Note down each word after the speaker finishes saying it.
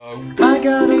I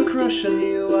got a crush on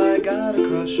you, I got a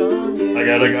crush on you. I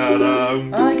got a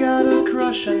I got a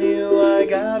crush on you, I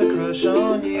got a crush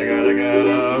on you. I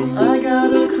got I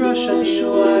got a crush on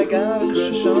you, I got a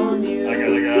crush on you. I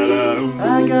got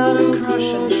I got a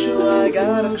crush on you, I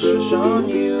got a crush on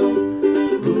you.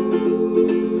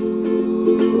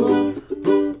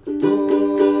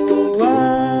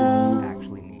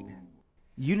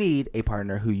 You need a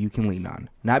partner who you can lean on.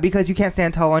 Not because you can't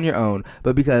stand tall on your own,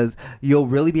 but because you'll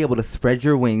really be able to spread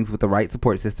your wings with the right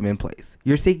support system in place.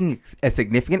 You're seeking a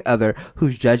significant other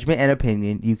whose judgment and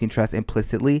opinion you can trust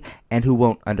implicitly and who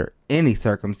won't, under any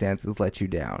circumstances, let you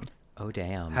down. Oh,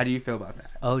 damn. How do you feel about that?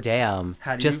 Oh, damn.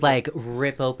 How do you Just feel? like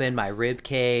rip open my rib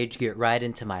cage, get right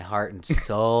into my heart and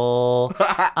soul.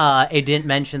 It didn't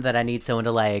mention that I need someone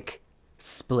to like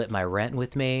split my rent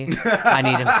with me. I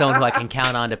need someone who I can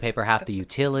count on to pay for half the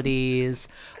utilities.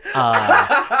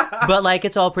 But like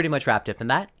it's all pretty much wrapped up in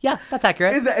that. Yeah, that's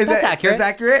accurate. That's accurate. That's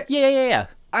accurate? Yeah.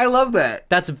 I love that.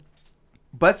 That's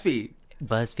BuzzFeed.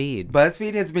 BuzzFeed.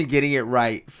 BuzzFeed has been getting it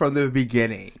right from the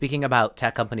beginning. Speaking about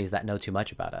tech companies that know too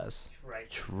much about us. Right.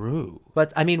 True.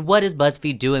 But I mean, what is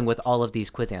BuzzFeed doing with all of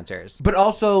these quiz answers? But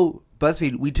also,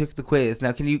 BuzzFeed, we took the quiz.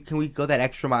 Now, can we go that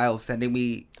extra mile of sending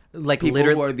me Like people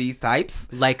literally, who are these types?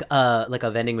 like a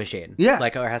vending machine. Yeah.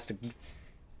 Like or has to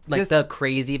like Just- the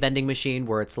crazy vending machine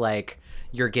where it's like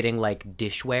you're getting like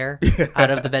dishware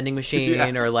out of the vending machine Yeah.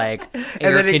 or like then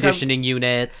air it conditioning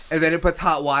units. And then it puts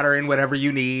hot water in whatever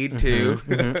you need too.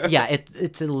 Yeah,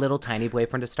 it's a little tiny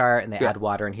boyfriend to start, and they Yeah. add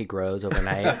water and he grows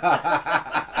overnight.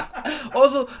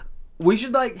 Also, we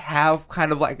should like have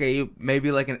kind of like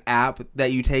maybe like an app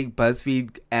that you take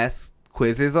BuzzFeed-esque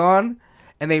quizzes on,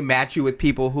 and they match you with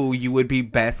people who you would be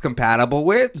best compatible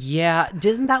with. Yeah,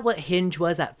 isn't that what Hinge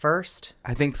was at first?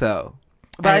 I think so.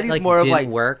 But And I it, think like, it's more of didn't like,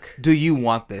 work? do you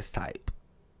want this type?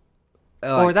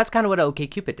 Or that's kind of what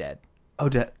OkCupid did. Oh,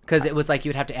 Because it was like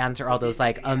you'd have to answer all those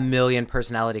like a million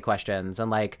personality questions, and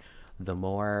like the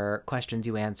more questions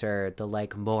you answered, the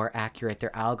like more accurate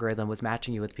their algorithm was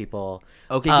matching you with people.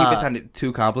 okay, keep it sounded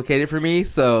too complicated for me,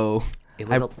 so It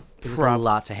was a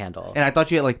lot to handle. And I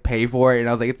thought you had like pay for it, and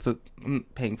I was like, it's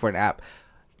paying for an app.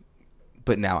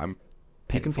 But now I'm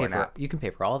paying for an app. You can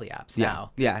pay for all the apps Yeah,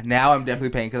 now. yeah. Now I'm definitely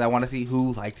paying because I want to see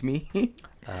who liked me.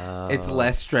 It's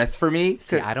less stress for me.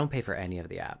 See, I don't pay for any of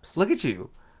the apps. Look at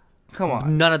you. Come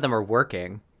on. None of them are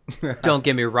working. Don't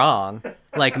get me wrong.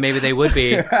 Like maybe they would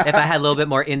be if I had a little bit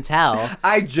more intel.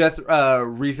 I just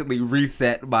recently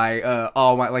reset my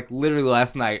all my like literally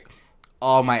last night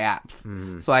all my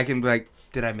apps so I can be like,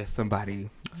 did I miss somebody?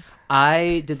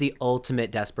 I did the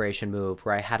ultimate desperation move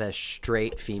where I had a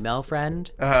straight female friend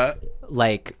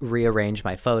like rearrange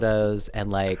my photos and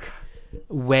like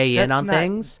weigh in That's on not-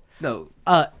 things. No.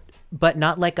 But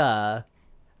not like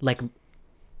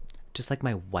just like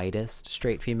my whitest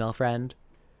straight female friend,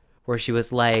 where she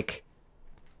was like,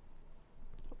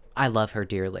 I love her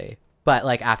dearly, but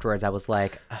like afterwards I was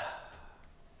like,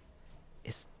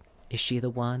 is she the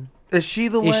one? Is she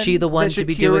the one? Is she the one that to should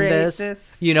be doing curate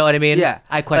this? You know what I mean? Yeah.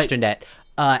 I questioned it.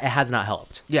 It has not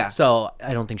helped. Yeah. So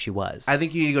I don't think she was. I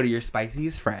think you need to go to your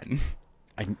spiciest friend.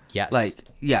 Yes. Like,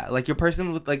 yeah, like your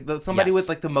person with like somebody Yes. with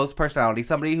like the most personality,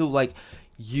 somebody who like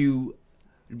you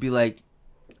be like,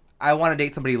 I want to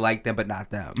date somebody like them but not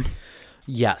them.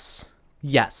 Yes.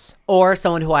 Or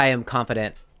someone who I am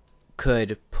confident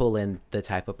could pull in the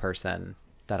type of person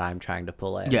that I'm trying to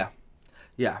pull in. Yeah.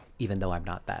 Even though I'm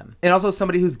not them. And also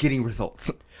somebody who's getting results.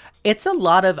 It's a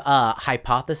lot of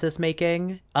hypothesis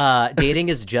making. Dating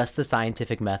is just the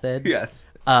scientific method. Yes.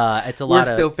 It's a We're lot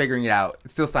of... still figuring it out.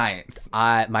 It's still science.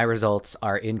 my results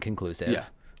are inconclusive.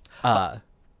 Yeah.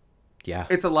 Yeah.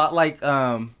 It's a lot like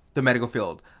the medical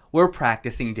field. We're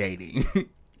practicing dating.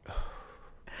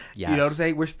 Yes. You know what I'm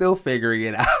saying? We're still figuring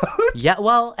it out. Yeah,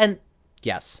 well, and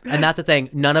yes. And that's the thing.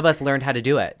 None of us learned how to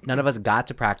do it. None of us got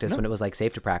to practice when it was like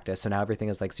safe to practice. So now everything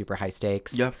is like super high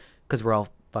stakes. Yep. Because we're all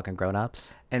fucking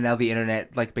grown-ups. And now the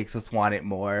internet like makes us want it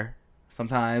more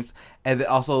sometimes. And then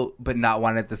also, but not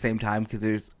want it at the same time because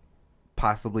there's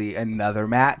possibly another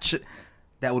match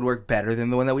that would work better than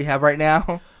the one that we have right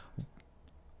now.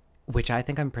 Which I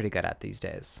think I'm pretty good at these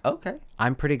days. Okay.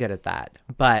 I'm pretty good at that.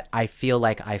 But I feel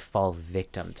like I fall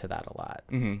victim to that a lot.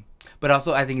 Mm-hmm. But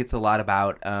also, I think it's a lot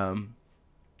about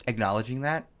acknowledging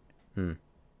that.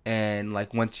 And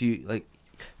like once you like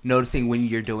noticing when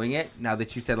you're doing it, now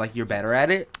that you said like you're better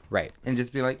at it. Right. And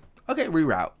just be like, okay,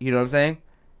 reroute. You know what I'm saying?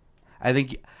 I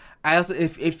think I also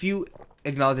if you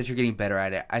acknowledge that you're getting better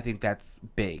at it, I think that's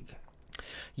big.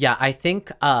 Yeah, I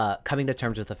think coming to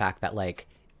terms with the fact that like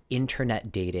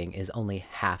internet dating is only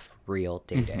half real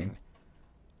dating.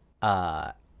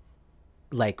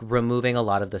 like removing a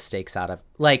lot of the stakes out of,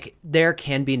 like, there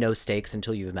can be no stakes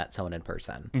until you've met someone in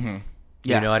person. Mm-hmm.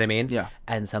 Yeah. You know what I mean? Yeah.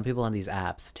 And some people on these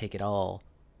apps take it all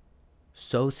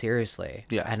so seriously.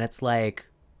 Yeah. And it's like,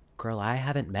 girl, I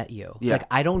haven't met you. Yeah. Like,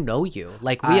 I don't know you.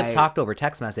 Like, we have talked over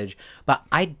text message, but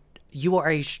you are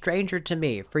a stranger to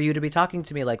me for you to be talking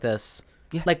to me like this.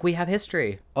 Yeah. Like, we have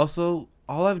history. Also,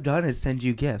 all I've done is send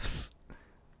you gifts.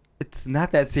 It's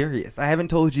not that serious. I haven't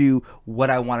told you what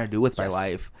I want to do with my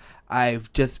life.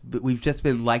 We've just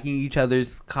been liking each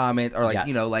other's comments, or like,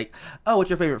 you know, like, oh, what's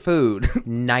your favorite food?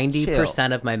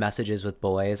 90% of my messages with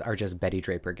boys are just Betty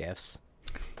Draper gifts.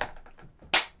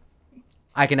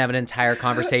 I can have an entire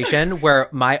conversation where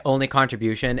my only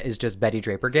contribution is just Betty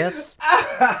Draper gifts.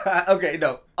 Okay,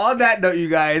 no. On that note, you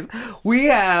guys, we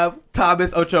have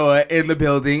Thomas Ochoa in the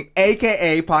building,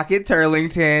 a.k.a. Pocket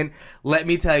Turlington. Let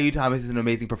me tell you, Thomas is an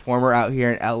amazing performer out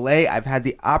here in L.A. I've had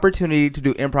the opportunity to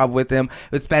do improv with him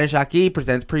with Spanish Aquí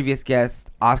presents previous guests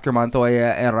Oscar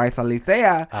Montoya and Raiza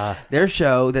Licea. Their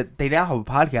show that they now have a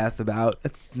podcast about.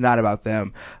 It's not about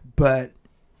them, but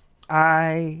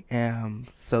I am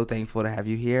so thankful to have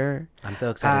you here. I'm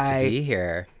so excited to be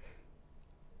here.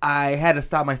 I had to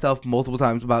stop myself multiple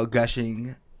times about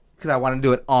gushing because I want to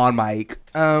do it on mic.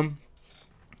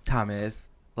 Thomas,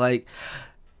 like,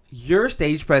 your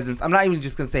stage presence, I'm not even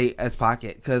just going to say as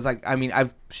Pocket because, like, I mean,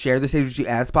 I've shared the stage with you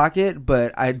as Pocket,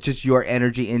 but just your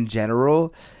energy in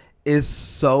general is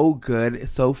so good.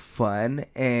 It's so fun.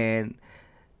 And,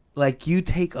 like, you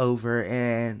take over,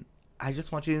 and I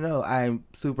just want you to know I'm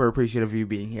super appreciative of you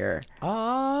being here.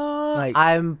 Like,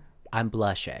 I'm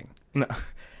blushing. No.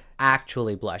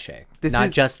 Actually blushing.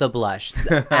 Not just the blush.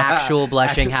 The actual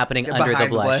blushing happening under the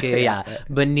blush. Yeah.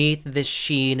 Beneath the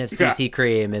sheen of CC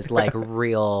cream is like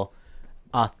real,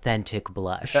 authentic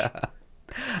blush.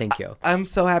 Thank you. I'm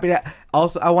so happy that.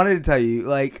 Also, I wanted to tell you,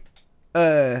 like,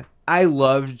 I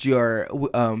loved your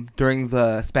during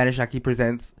the Spanish Aki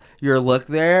Presents your look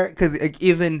there, because like,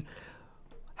 even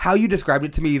how you described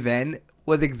it to me then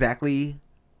was exactly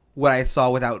what I saw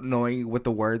without knowing what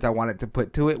the words I wanted to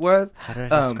put to it was. How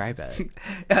did I describe it?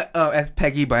 As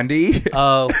Peggy Bundy.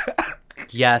 Oh,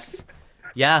 yes.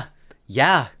 Yeah.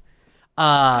 Yeah.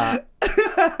 I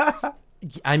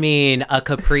mean, a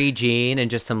capri jean and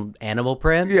just some animal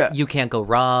print. Yeah. You can't go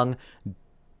wrong.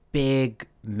 Big,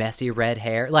 messy red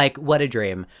hair. Like, what a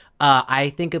dream. I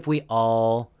think if we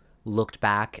all looked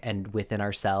back and within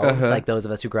ourselves, like those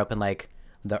of us who grew up in, like,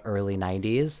 the early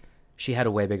 90s, she had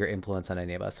a way bigger influence on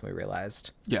any of us than we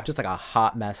realized. Yeah. Just like a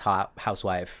hot mess, hot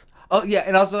housewife. Oh, yeah.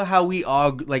 And also how we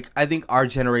all, like, I think our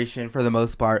generation, for the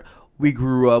most part, we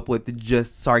grew up with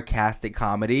just sarcastic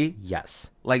comedy.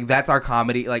 Yes. Like, that's our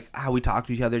comedy. Like, how we talk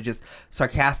to each other, just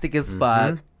sarcastic as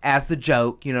fuck, as the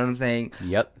joke. You know what I'm saying?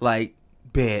 Yep. Like,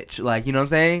 bitch. Like, you know what I'm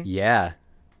saying? Yeah.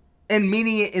 And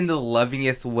meaning it in the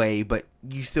lovingest way, but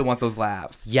you still want those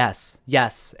laughs. Yes.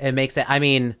 Yes. It makes it, I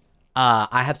mean,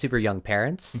 I have super young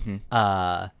parents.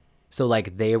 So,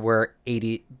 like, they were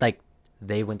 80, like,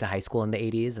 they went to high school in the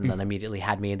 80s and then immediately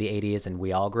had me in the 80s, and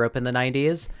we all grew up in the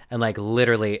 90s, and, like,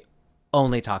 literally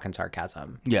only talking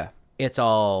sarcasm. Yeah. It's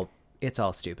all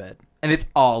stupid. And it's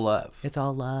all love. It's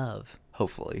all love.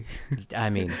 Hopefully. I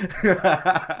mean,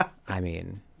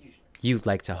 you'd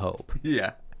like to hope.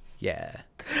 Yeah. Yeah.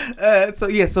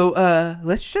 So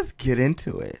let's just get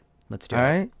into it. Let's do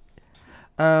it.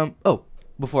 All right.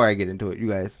 Before I get into it, you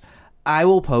guys, I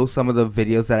will post some of the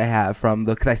videos that I have from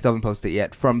because I still haven't posted it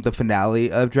yet, from the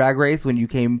finale of Drag Race when you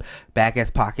came back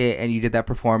as Pocket and you did that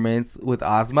performance with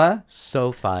Ozma.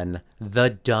 So fun.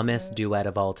 The dumbest duet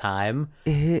of all time.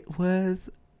 It was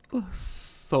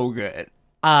so good.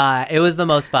 It was the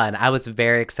most fun. I was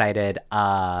very excited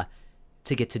to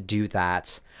get to do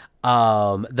that.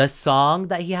 The song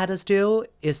that he had us do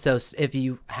is so, if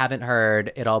you haven't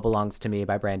heard It All Belongs to Me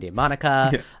by Brandy and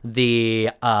Monica,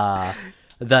 the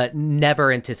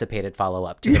never anticipated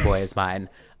follow-up to The Boy Is Mine,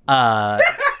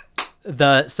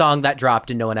 the song that dropped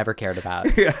and no one ever cared about.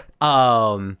 It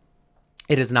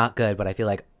is not good, but I feel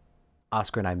like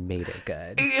Oscar and I made it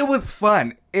good. It was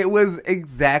fun. It was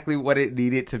exactly what it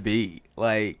needed to be.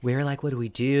 Like, we were like, what do we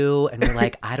do? And we're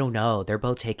like, I don't know. They're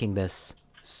both taking this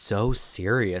so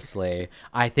seriously.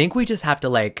 I think we just have to,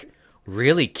 like,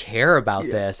 really care about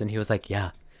this. And he was like,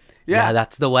 yeah,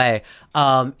 that's the way.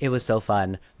 It was so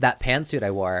fun. That pantsuit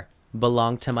I wore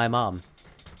belonged to my mom.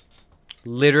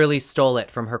 Literally stole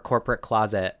it from her corporate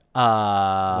closet.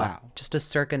 Wow. Just a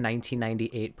circa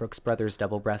 1998 Brooks Brothers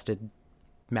double-breasted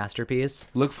masterpiece.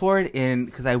 Look for it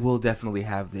because I will definitely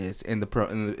have this in the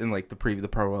promos,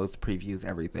 previews,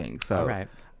 everything. So all right.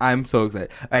 I'm so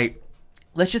excited. All right,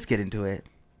 let's just get into it.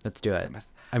 Let's do it.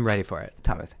 Thomas. I'm ready for it.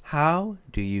 Thomas, how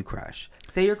do you crush?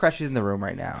 Say your crush is in the room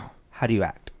right now. How do you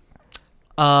act?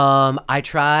 I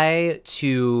try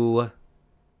to.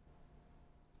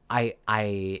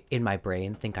 I in my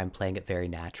brain think I'm playing it very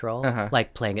natural,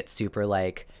 like playing it super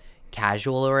like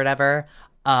casual or whatever.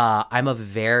 I'm a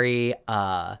very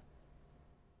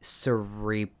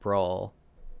cerebral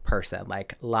person.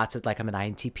 Like lots of like I'm an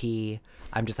INTP.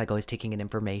 I'm just like always taking in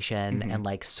information and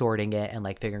like sorting it and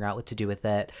like figuring out what to do with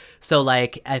it. So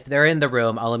like if they're in the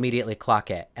room, I'll immediately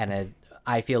clock it, and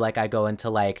I feel like I go into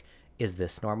like, is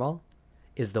this normal?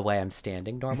 Is the way I'm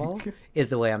standing normal? Is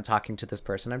the way I'm talking to this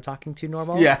person I'm talking to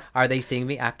normal? Yeah. Are they seeing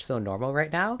me act so normal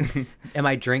right now? Am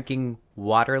I drinking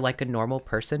water like a normal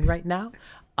person right now?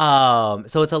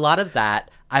 So it's a lot of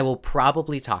that. I will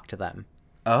probably talk to them.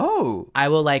 Oh. I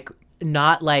will like,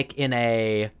 not like in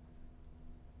a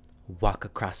walk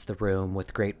across the room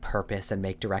with great purpose and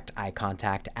make direct eye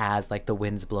contact as like the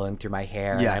wind's blowing through my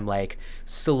hair and I'm like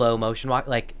slow motion walk.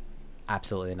 Like,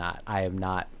 absolutely not. I am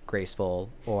not graceful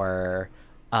or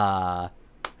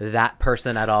that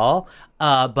person at all.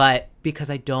 But because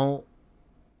I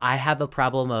have a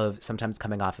problem of sometimes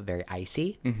coming off of very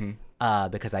icy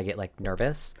because I get like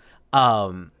nervous.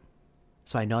 So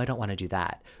I know I don't want to do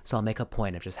that. So I'll make a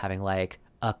point of just having like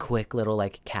a quick little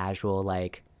like casual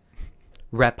like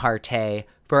repartee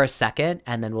for a second,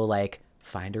 and then we'll like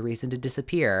find a reason to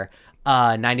disappear.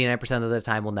 99% of the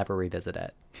time we'll never revisit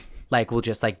it. Like we'll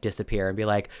just like disappear and be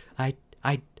like,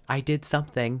 I did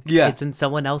something. Yeah. It's in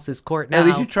someone else's court now. At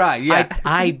least you tried, yeah.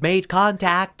 I made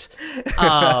contact.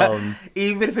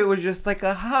 Even if it was just like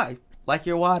a hi, like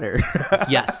your water.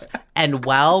 Yes. And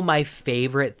while my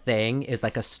favorite thing is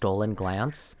like a stolen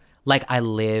glance, like I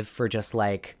live for just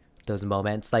like those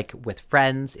moments, like with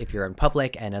friends, if you're in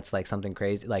public and it's like something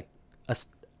crazy, like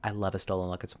I love a stolen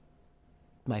look. It's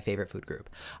my favorite food group.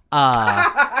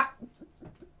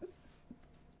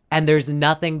 And there's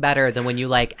nothing better than when you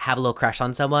like have a little crush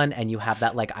on someone and you have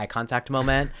that like eye contact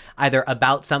moment, either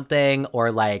about something or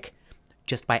like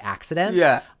just by accident.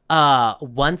 Yeah.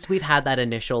 Once we've had that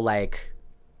initial like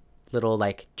little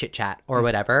like chit chat or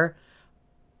whatever,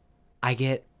 I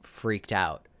get freaked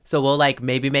out. So we'll like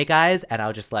maybe make eyes and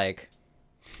I'll just like,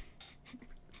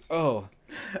 oh,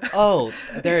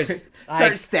 there's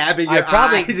Start stabbing your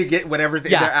eye to get whatever's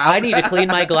in there out. I need to clean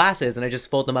my glasses, and I just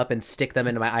fold them up and stick them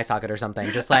into my eye socket or something.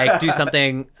 Just like do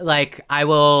something like I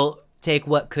will take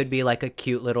what could be like a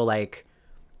cute little like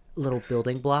little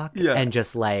building block and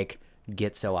just like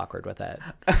get so awkward with it.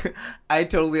 I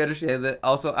totally understand that.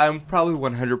 Also, I'm probably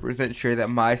 100% sure that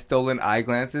my stolen eye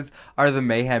glances are the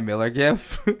Mayhem Miller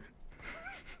gif.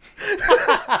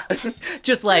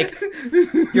 Just like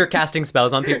you're casting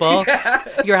spells on people.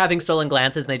 You're having stolen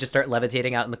glances and they just start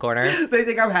levitating out in the corner. They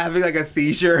think I'm having like a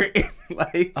seizure.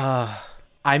 Like,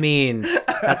 I mean,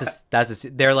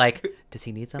 they're like, does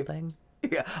he need something?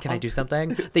 Yeah. Can I do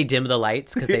something? They dim the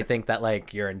lights because they think that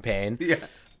like you're in pain.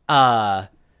 Yeah.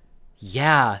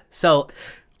 Yeah. So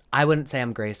I wouldn't say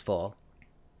I'm graceful.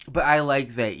 But I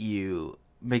like that you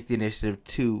make the initiative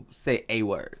to say a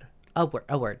word. A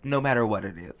word. No matter what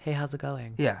it is. Hey, how's it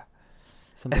going? Yeah.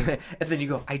 Something. And then you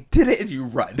go, I did it, and you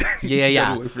run. Yeah.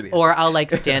 Run away for the Or I'll like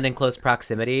stand in close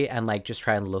proximity and like just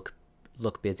try and look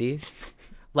busy.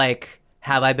 Like,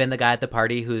 have I been the guy at the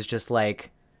party who's just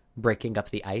like breaking up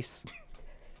the ice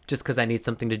just because I need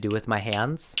something to do with my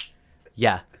hands?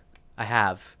 Yeah, I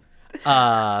have.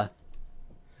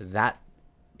 That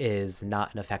is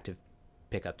not an effective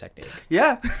pickup technique.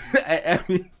 Yeah. I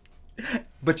mean,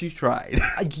 but you tried.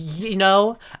 You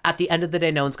know, at the end of the day,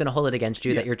 no one's going to hold it against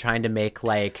you that you're trying to make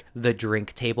like the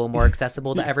drink table more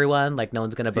accessible to everyone. Like no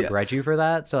one's going to begrudge you for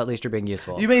that. So at least you're being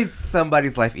useful. You made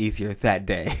somebody's life easier that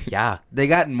day. Yeah. They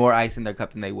got more ice in their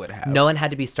cup than they would have. No one had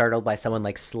to be startled by someone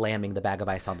like slamming the bag of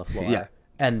ice on the floor. Yeah.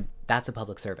 And that's a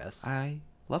public service. I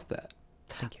love that.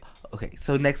 Thank you. Okay,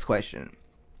 so next question.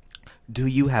 Do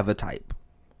you have a type?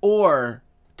 Or,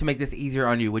 to make this easier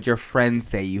on you, would your friends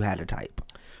say you had a type?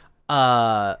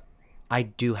 I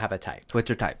do have a type. What's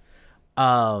your type?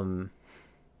 My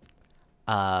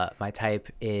type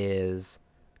is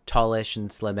tallish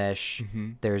and slimish.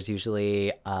 Mm-hmm. There's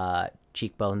usually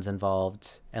cheekbones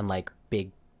involved and like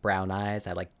big brown eyes.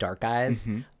 I like dark eyes.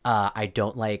 Mm-hmm. I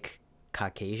don't like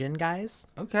Caucasian guys.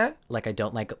 Okay. Like I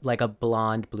don't like a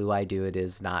blonde blue-eyed dude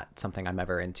is not something I'm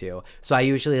ever into. So I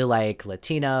usually like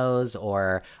Latinos,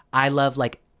 or I love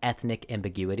like ethnic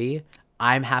ambiguity.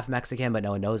 I'm half Mexican, but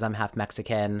no one knows I'm half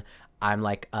Mexican. I'm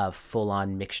like a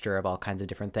full-on mixture of all kinds of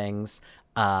different things.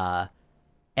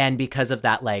 And because of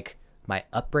that, like my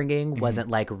upbringing wasn't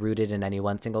like rooted in any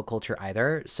one single culture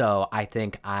either. So I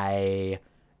think I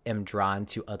am drawn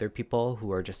to other people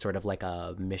who are just sort of like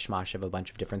a mishmash of a bunch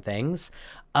of different things.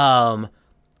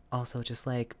 Also just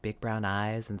like big brown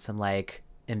eyes and some like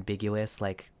ambiguous,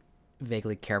 like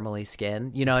vaguely caramelly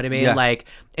skin. You know what I mean? Yeah. Like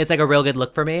it's like a real good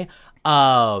look for me.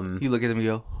 You look at them and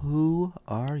go, "Who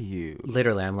are you?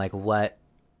 Literally, I'm like, what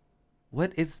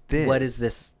is this? what is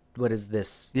this? What is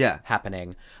this Yeah.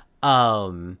 happening?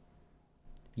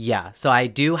 Yeah, so I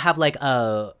do have like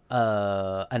an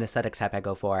aesthetic type I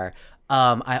go for.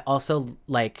 I also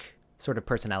like sort of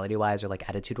personality wise or like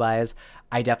attitude wise,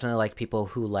 I definitely like people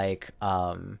who like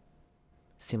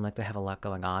seem like they have a lot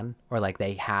going on, or like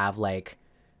they have like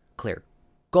clear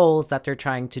goals that they're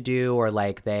trying to do, or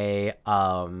like they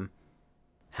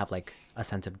have like a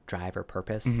sense of drive or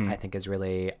purpose. I think is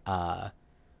really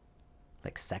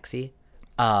like sexy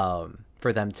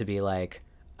for them to be like,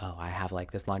 oh, I have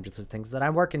like this laundry list of things that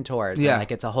I'm working towards. Yeah. And,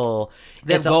 like it's a whole,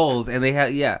 They have it's goals, and they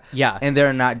have Yeah. and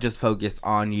they're not just focused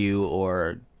on you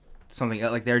or something.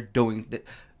 Like they're doing.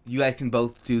 You guys can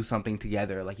both do something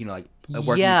together, like like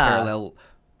working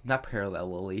not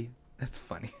parallelly. That's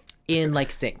funny. in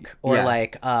like sync or Yeah.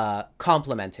 like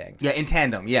complementing. Yeah, in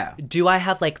tandem. Yeah, Do I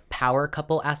have like power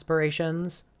couple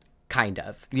aspirations? Kind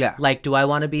of. Yeah. Like, do I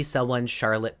want to be someone's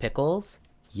Charlotte Pickles?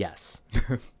 Yes.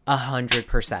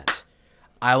 100%.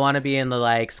 I want to be in the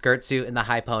like skirt suit and the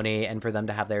high pony, and for them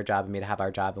to have their job and me to have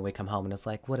our job, and we come home and it's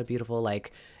like, what a beautiful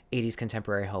like 80s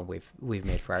contemporary home we've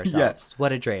made for ourselves. Yes.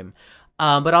 What a dream.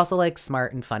 But also like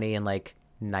smart and funny and like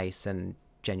nice and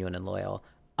genuine and loyal.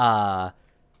 I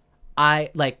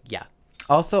like, yeah.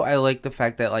 Also, I like the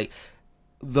fact that like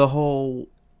the whole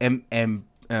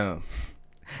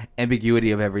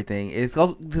ambiguity of everything is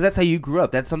because that's how you grew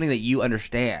up. That's something that you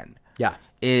understand. Yeah.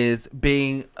 Is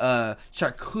being a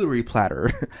charcuterie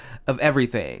platter of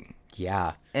everything.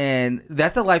 Yeah. And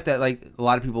that's a life that like a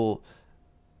lot of people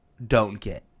don't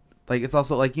get. Like it's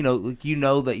also like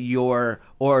that your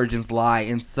origins lie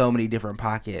in so many different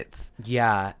pockets.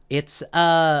 Yeah. It's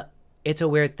a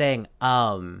weird thing.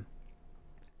 And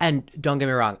don't get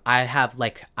me wrong, I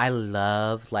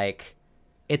love like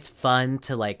it's fun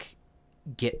to like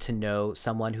get to know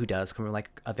someone who does come from like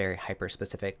a very hyper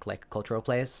specific like cultural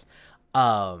place.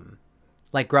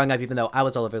 Like growing up, even though I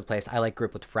was all over the place, I like grew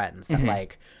up with friends that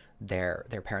like their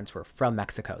parents were from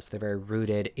Mexico, so they're very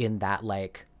rooted in that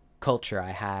like culture. I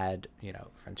had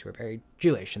friends who were very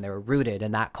Jewish, and they were rooted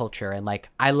in that culture, and like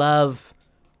I love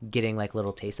getting like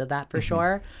little tastes of that for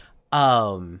sure.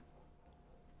 And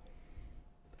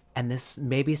this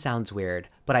maybe sounds weird,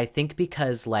 but I think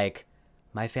because like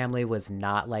my family was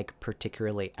not like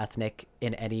particularly ethnic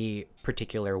in any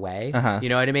particular way. You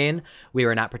know what I mean? We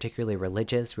were not particularly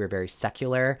religious. We were very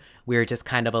secular. We were just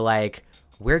kind of a like,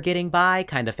 we're getting by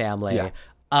kind of family.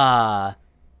 Yeah.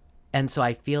 And so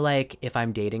I feel like if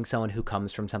I'm dating someone who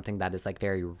comes from something that is like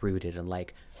very rooted in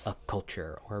like a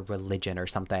culture or a religion or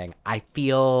something, I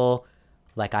feel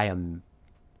like I am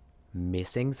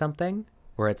missing something,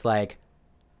 where it's like,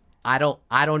 I don't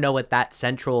know what that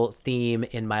central theme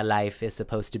in my life is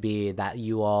supposed to be that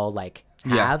you all like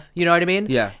have. Yeah. You know what I mean?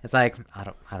 Yeah. It's like I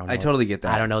don't know. I totally get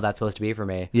that. I don't know what that's supposed to be for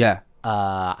me. Yeah.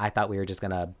 I thought we were just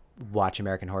gonna watch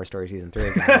American Horror Story season 3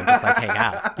 again and just like hang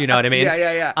out. You know what I mean?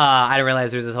 Yeah. I didn't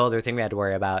realize there's this whole other thing we had to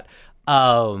worry about.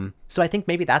 So I think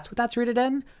maybe that's what that's rooted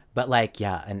in. But like,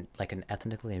 yeah, and like an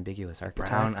ethnically ambiguous archetype.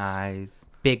 Brown eyes.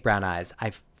 Big brown eyes.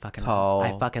 I fucking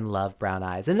love brown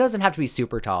eyes. And it doesn't have to be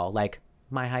super tall. Like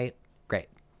my height, great.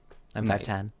 I'm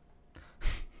 5'10".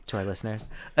 To our listeners.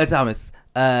 Thomas,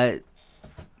 now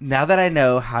that I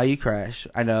know how you crush,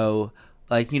 I know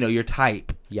like your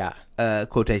type. Yeah.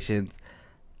 Quotations.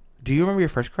 Do you remember your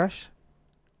first crush?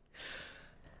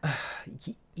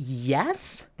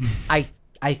 Yes. I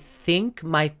think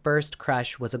my first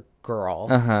crush was a girl.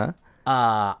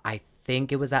 I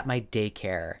think it was at my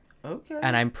daycare. Okay.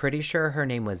 And I'm pretty sure her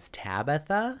name was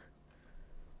Tabitha.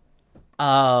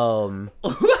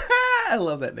 I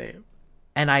love that name.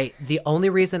 And the only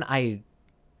reason I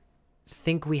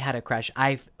think we had a crush,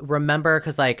 I remember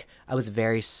because like I was a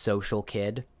very social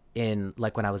kid in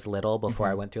like when I was little, before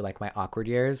I went through like my awkward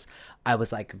years. I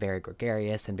was like very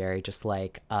gregarious and very just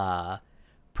like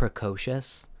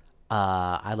precocious.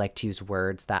 I like to use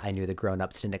words that I knew the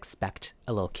grown-ups didn't expect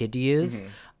a little kid to use.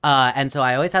 And so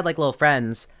I always had like little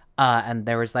friends. And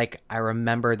there was like, I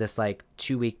remember this like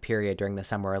 2-week period during the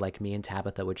summer where like me and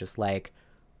Tabitha would just like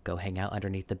go hang out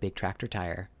underneath the big tractor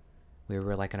tire. We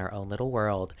were like in our own little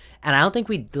world. And I don't think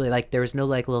we like, there was no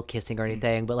like little kissing or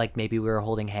anything, but like maybe we were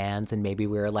holding hands and maybe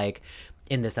we were like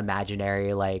in this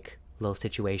imaginary like little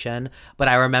situation. But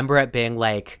I remember it being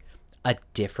like a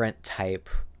different type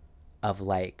of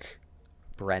like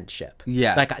friendship.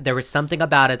 Yeah. Like there was something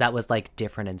about it that was like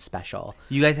different and special.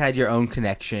 You guys had your own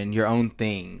connection, your own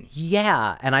thing.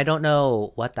 Yeah, and I don't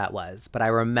know what that was, but I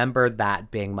remember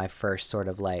that being my first sort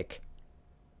of like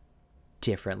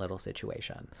different little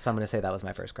situation. So I'm gonna say that was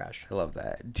my first crush. I love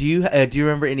that. Do you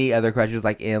remember any other crushes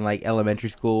like in like elementary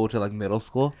school to like middle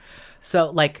school? So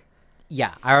like,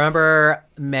 yeah, I remember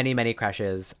many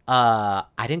crushes. I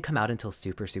didn't come out until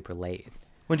super late.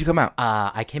 When'd you come out?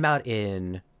 I came out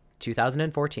in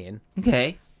 2014.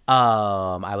 Okay.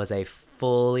 I was a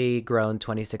fully grown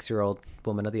 26-year-old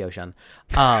woman of the ocean.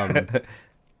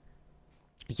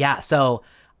 Yeah, so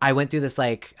I went through this,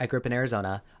 like, I grew up in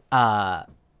Arizona,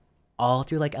 all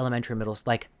through, like, elementary, middle,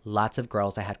 like, lots of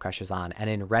girls I had crushes on. And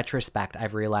in retrospect,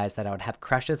 I've realized that I would have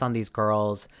crushes on these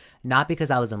girls, not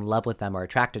because I was in love with them or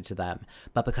attracted to them,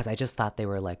 but because I just thought they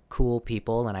were, like, cool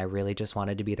people and I really just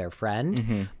wanted to be their friend.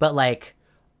 Mm-hmm. But, like,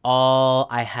 all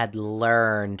I had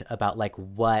learned about, like,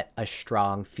 what a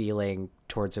strong feeling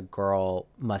towards a girl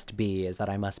must be is that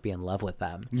I must be in love with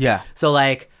them. Yeah. So,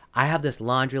 like, I have this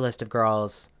laundry list of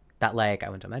girls that, like, I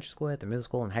went to elementary school with, middle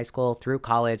school and high school, through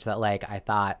college, that, like, I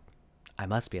thought I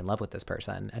must be in love with this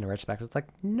person. And in retrospect, it's like,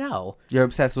 no. You're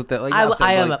obsessed with it. Like,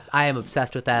 I am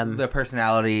obsessed with them. Their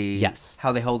personality. Yes.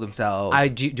 How they hold themselves.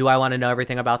 Do I want to know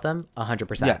everything about them?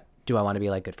 100%. Yeah. Do I want to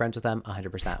be, like, good friends with them?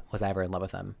 100%. Was I ever in love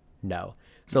with them? No.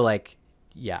 So, like,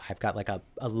 yeah, I've got, like, a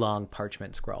long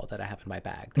parchment scroll that I have in my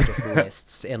bag that just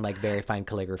lists in, like, very fine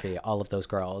calligraphy all of those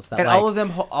girls. That, and like,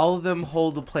 all of them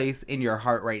hold a place in your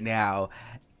heart right now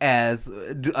as,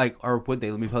 like, or would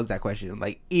they? Let me pose that question.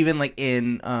 Like, even, like,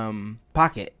 in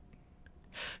Pocket.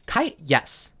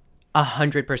 Yes,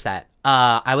 100%.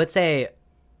 I would say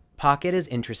Pocket is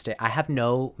interesting. I have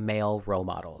no male role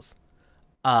models,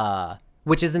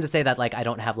 which isn't to say that, like, I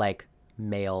don't have, like,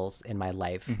 males in my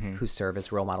life who serve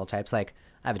as role model types. Like,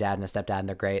 I have a dad and a stepdad and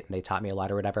they're great and they taught me a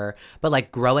lot or whatever. But,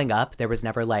 like, growing up, there was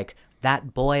never, like,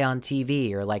 that boy on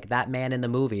TV or, like, that man in the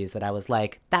movies that I was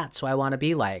like, that's who I want to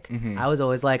be like. I was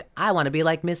always like, I want to be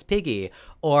like Miss Piggy,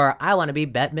 or I want to be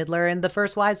Bette Midler in the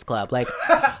First Wives Club. Like,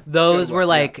 those were,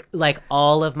 like,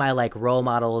 all of my, like, role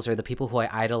models or the people who I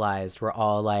idolized were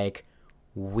all, like,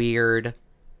 weird,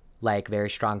 like, very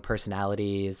strong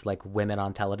personalities, like, women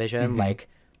on television. Like,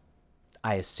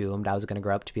 I assumed I was going to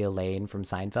grow up to be Elaine from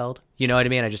Seinfeld. You know what I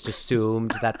mean? I just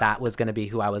assumed that was going to be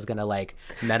who I was going to, like,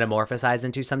 metamorphosize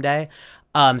into someday.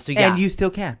 So, yeah. And you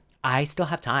still can. I still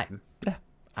have time. Yeah.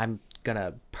 I'm going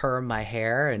to perm my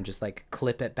hair and just, like,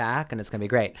 clip it back, and it's going to be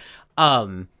great.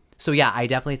 So, yeah, I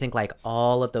definitely think, like,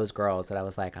 all of those girls that I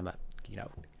was like, I'm a, you know,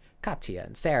 Katya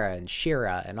and Sarah and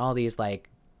Shira and all these, like,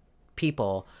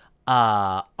 people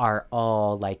are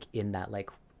all, like, in that,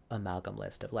 like, amalgam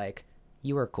list of, like,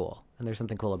 you are cool and there's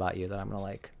something cool about you that I'm gonna,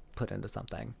 like, put into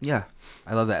something. Yeah,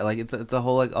 I love that. Like, it's the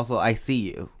whole, like, also I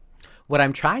see you. What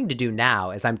I'm trying to do now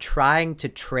is I'm trying to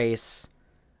trace,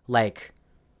 like,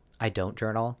 I don't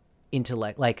journal into,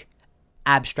 like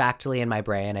abstractly in my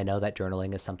brain. I know that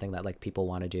journaling is something that, like, people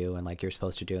want to do and, like, you're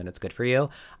supposed to do and it's good for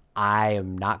you. I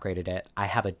am not great at it. I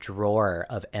have a drawer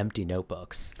of empty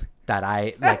notebooks that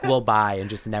I, like, will buy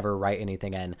and just never write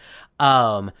anything in.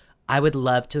 I would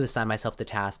love to assign myself the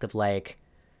task of, like,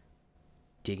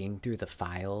 digging through the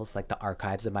files, like the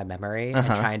archives of my memory, and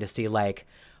trying to see, like,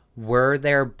 were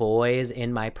there boys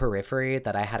in my periphery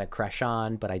that I had a crush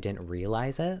on, but I didn't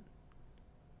realize it?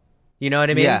 You know what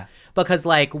I mean? Yeah. Because,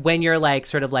 like, when you're, like,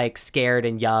 sort of, like, scared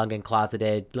and young and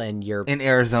closeted and you're in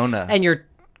Arizona and you're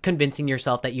convincing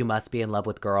yourself that you must be in love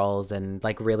with girls and,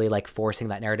 like, really, like, forcing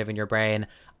that narrative in your brain,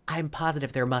 I'm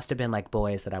positive there must have been, like,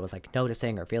 boys that I was, like,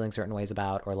 noticing or feeling certain ways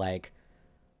about, or, like,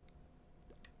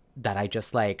 that I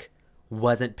just, like,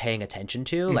 wasn't paying attention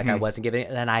to. Like, I wasn't giving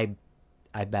it. And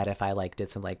I bet if I, like, did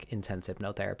some, like, intense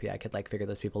hypnotherapy, I could, like, figure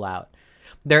those people out.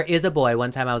 There is a boy.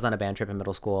 One time I was on a band trip in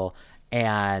middle school,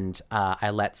 and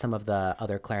I let some of the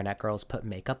other clarinet girls put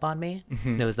makeup on me.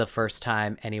 And it was the first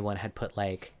time anyone had put,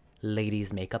 like,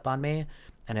 ladies' makeup on me.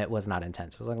 And it was not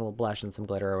intense. It was like a little blush and some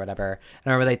glitter or whatever.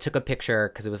 And I remember they took a picture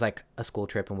because it was, like, a school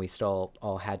trip and we still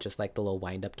all had just, like, the little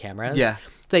wind-up cameras. Yeah.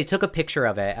 So they took a picture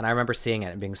of it, and I remember seeing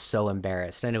it and being so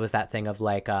embarrassed. And it was that thing of,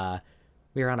 like,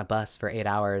 we were on a bus for 8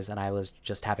 hours and I was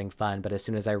just having fun. But as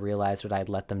soon as I realized what I had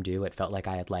let them do, it felt like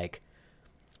I had, like,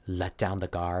 let down the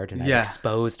guard and I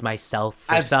exposed myself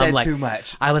for I've some, said like, too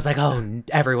much. I was like, oh,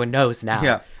 everyone knows now.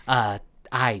 Yeah.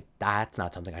 That's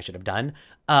not something I should have done.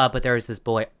 But there was this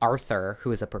boy, Arthur,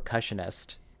 who is a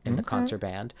percussionist in the concert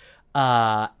band.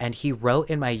 And he wrote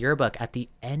in my yearbook at the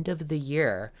end of the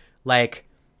year, like,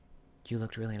 you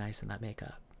looked really nice in that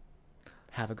makeup.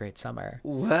 Have a great summer.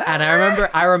 What? And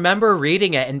I remember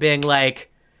reading it and being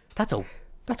like, that's a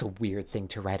weird thing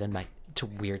to write in it's a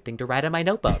weird thing to write in my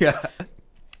notebook. Yeah.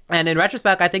 And in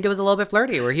retrospect, I think it was a little bit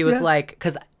flirty where he was like,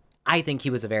 because I think he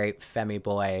was a very femmy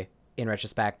boy in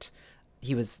retrospect.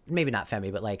 He was maybe not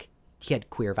femmy, but like he had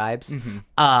queer vibes. Mm-hmm.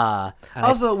 And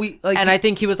Also, I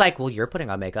think he was like, well, you're putting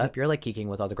on makeup. You're like geeking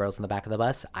with all the girls in the back of the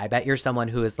bus. I bet you're someone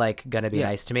who is like going to be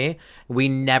nice to me. We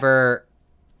never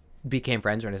became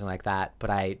friends or anything like that,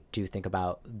 but I do think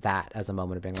about that as a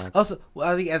moment of being like. Also, well,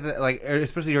 I think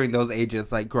especially during those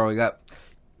ages, like growing up,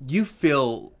 you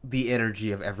feel the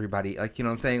energy of everybody. Like, you know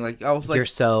what I'm saying? Like, I was like, you're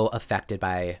so affected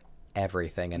by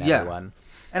everything and everyone.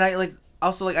 And I like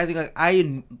also like I think like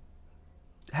I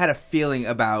had a feeling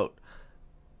about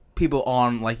people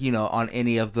on like, you know, on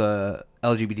any of the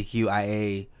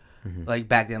LGBTQIA like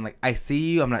back then. Like, I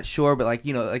see you, I'm not sure, but like,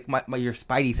 you know, like my your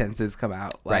spidey senses come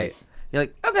out. Like, right. You're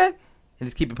like, okay, and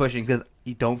just keep it pushing because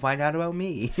you don't find out about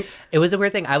me. It was a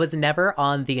weird thing. I was never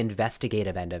on the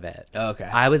investigative end of it. Okay.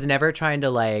 I was never trying to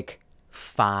like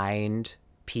find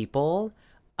people.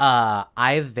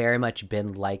 I've very much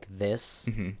been like this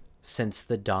since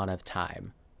the dawn of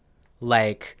time.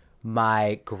 Like,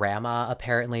 my grandma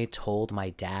apparently told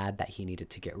my dad that he needed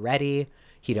to get ready.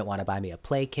 He didn't want to buy me a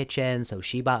play kitchen, so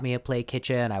she bought me a play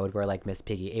kitchen. I would wear like Miss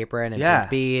Piggy apron and pink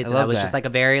beads. And I was just like a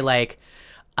very like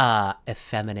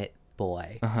effeminate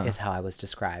boy is how I was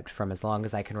described from as long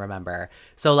as I can remember.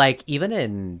 So like even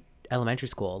in elementary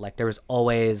school, like I was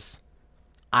always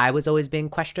being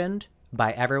questioned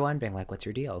by everyone, being like, what's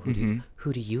your deal?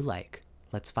 Who do you like?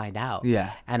 Let's find out.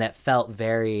 Yeah. And it felt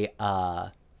very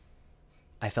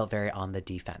I felt very on the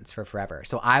defense for forever.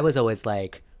 So I was always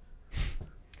like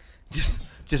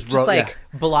just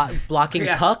blocking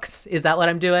pucks. Is that what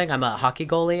I'm doing? I'm a hockey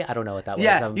goalie. I don't know what that was.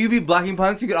 Yeah, you'd be blocking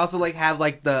punks. You could also like have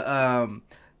like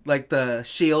the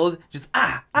shield. Just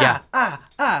I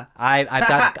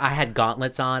had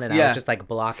gauntlets on and I was just like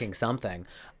blocking something.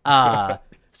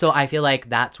 So I feel like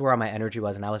that's where my energy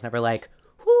was, and I was never like,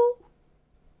 who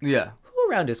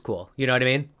around is cool. You know what I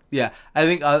mean? Yeah, I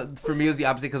think for me it was the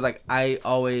opposite because like I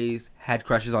always had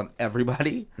crushes on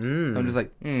everybody. I'm just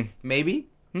like, maybe.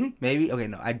 Maybe? Okay,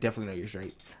 no, I definitely know you're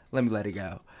straight. Let me let it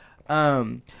go.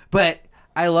 But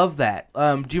I love that.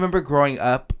 Do you remember growing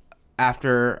up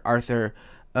after Arthur,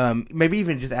 maybe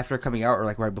even just after coming out or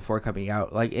like right before coming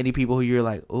out, like any people who you're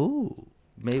like, ooh,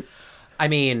 maybe? I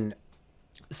mean,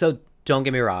 so don't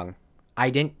get me wrong. I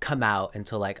didn't come out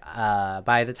until like,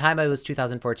 by the time I was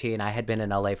 2014, I had been in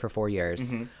LA for 4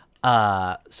 years.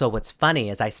 So what's funny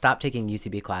is I stopped taking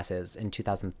UCB classes in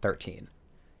 2013.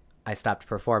 I stopped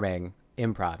performing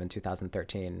improv in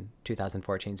 2013,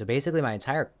 2014. So basically my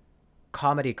entire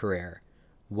comedy career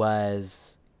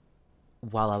was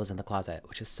while I was in the closet,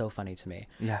 which is so funny to me.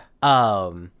 Yeah.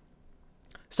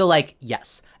 So like,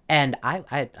 yes. And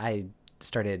I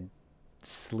started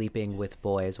sleeping with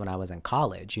boys when I was in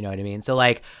college, you know what I mean? So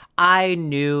like I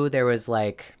knew there was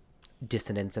like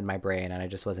dissonance in my brain and I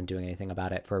just wasn't doing anything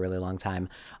about it for a really long time.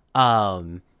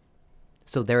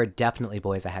 So there are definitely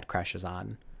boys I had crushes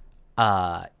on.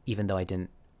 Even though I didn't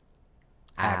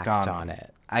act on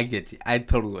it. I get you. I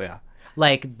totally, yeah.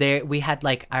 Like we had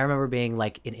like, I remember being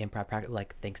like in improv practice,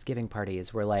 like Thanksgiving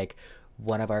parties where like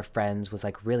one of our friends was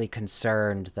like really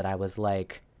concerned that I was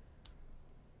like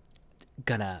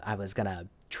I was gonna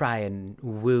try and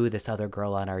woo this other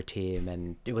girl on our team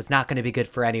and it was not gonna be good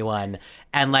for anyone.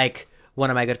 And like one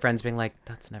of my good friends being like,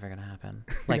 that's never gonna happen.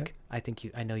 Like, I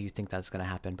know you think that's gonna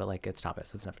happen, but like, it's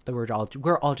Thomas. It's never.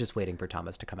 We're all just waiting for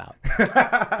Thomas to come out.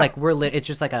 Like it's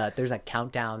just like there's a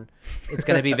countdown. It's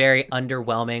gonna be very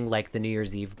underwhelming, like the New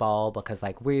Year's Eve ball, because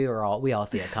like we all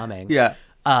see it coming. Yeah.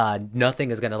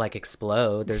 Nothing is gonna like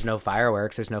explode. There's no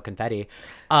fireworks. There's no confetti.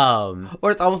 Or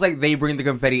it's almost like they bring the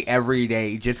confetti every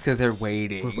day just because they're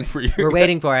waiting for you. We're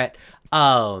waiting for it.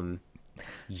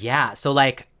 Yeah. So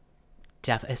like,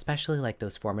 especially like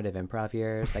those formative improv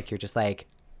years, like you're just like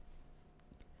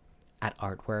at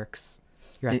artworks,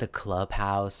 you're at the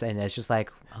clubhouse, and it's just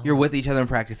like you're with each other in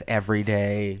practice every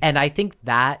day. And I think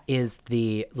that is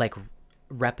the like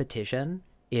repetition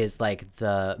is like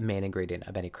the main ingredient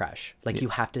of any crush. Like you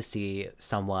have to see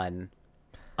someone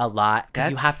a lot because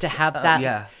you have to have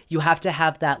that. You have to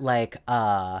have that like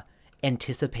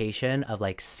anticipation of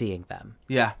like seeing them.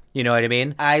 Yeah, you know what I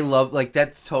mean. I love like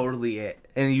that's totally it,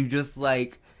 and you just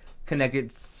like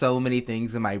connected so many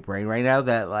things in my brain right now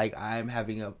that like I'm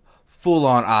having a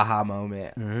full-on aha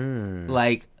moment.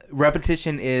 Like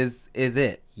repetition is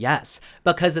it. Yes,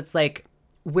 because it's like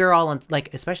we're all on,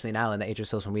 like, especially now in the age of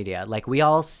social media, like we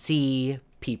all see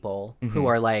people who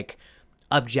are like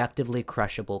objectively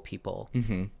crushable people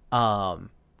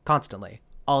constantly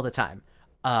all the time.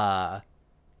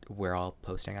 We're all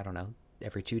posting, I don't know,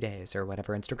 every 2 days or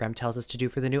whatever Instagram tells us to do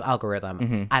for the new algorithm.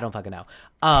 Mm-hmm. I don't fucking know.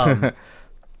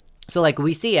 So like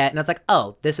we see it and it's like,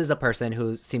 oh, this is a person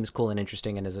who seems cool and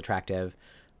interesting and is attractive.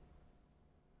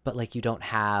 But like you don't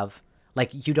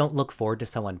look forward to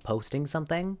someone posting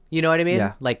something. You know what I mean?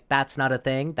 Yeah. Like that's not a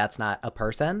thing. That's not a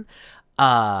person.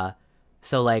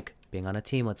 So like being on a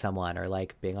team with someone or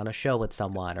like being on a show with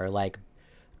someone or like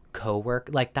co-work,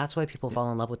 like that's why people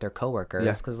fall in love with their coworkers.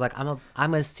 Yeah. Cause like I'm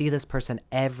gonna see this person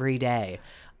every day.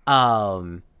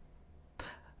 Also,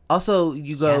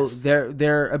 you go, Yes.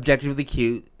 they're objectively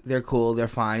cute. They're cool. They're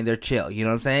fine. They're chill. You know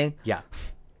what I'm saying? Yeah.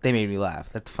 They made me laugh.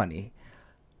 That's funny.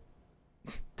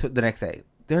 The next day,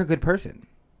 they're a good person.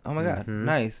 Oh my god,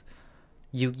 nice.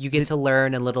 You get to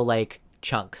learn in little like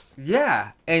chunks.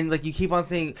 Yeah, and like you keep on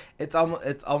seeing, it's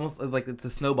almost like it's a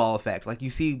snowball effect. Like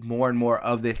you see more and more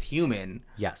of this human,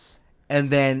 Yes. and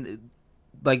then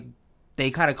like they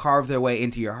kind of carve their way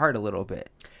into your heart a little bit.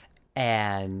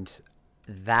 And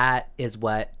that is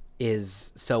what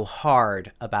is so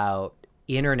hard about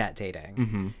internet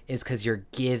dating is because you're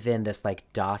given this like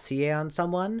dossier on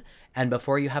someone, and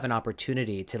before you have an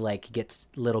opportunity to like get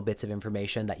little bits of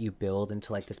information that you build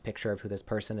into like this picture of who this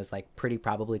person is like pretty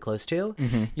probably close to,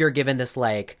 you're given this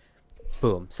like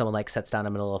boom, someone like sets down a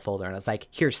little folder and it's like,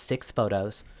 here's 6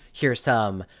 photos, here's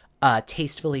some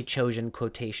tastefully chosen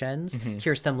quotations,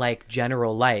 here's some like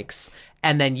general likes,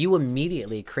 and then you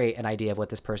immediately create an idea of what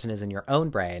this person is in your own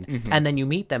brain, and then you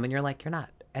meet them and you're like, you're not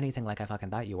anything like I fucking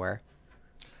thought you were.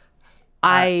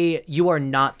 You are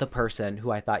not the person who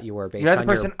I thought you were based on You're not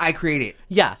the person I created.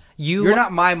 Yeah. You're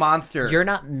not my monster. You're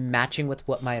not matching with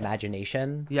what my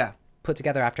imagination Yeah. put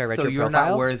together after I read So your you're profile.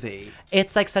 not worthy.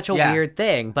 It's like such a weird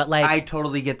thing, but like I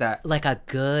totally get that. like a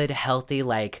good, healthy,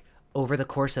 like over the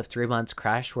course of 3 months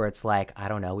crush where it's like, I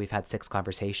don't know, we've had 6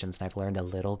 conversations and I've learned a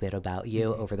little bit about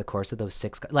you over the course of those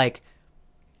 6, like.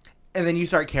 And then you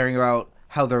start caring about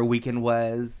how their weekend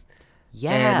was.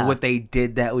 Yeah. And what they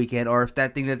did that weekend, or if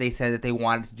that thing that they said that they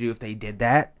wanted to do, if they did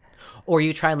that. Or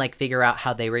you try and like figure out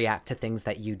how they react to things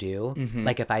that you do.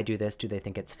 Like if I do this, do they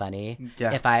think it's funny?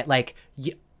 Yeah. If I like,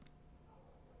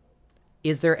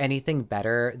 is there anything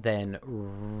better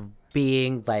than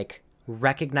being like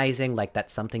recognizing like that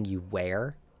something you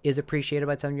wear is appreciated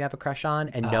by someone you have a crush on,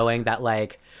 and knowing that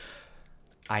like,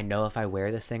 I know if I wear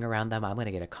this thing around them, I'm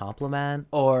gonna get a compliment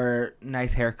Or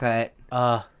nice haircut.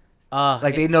 Like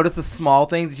Like they notice the small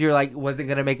things. You're like, wasn't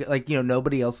gonna make it. Like, you know,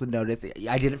 nobody else would notice.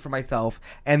 I did it for myself,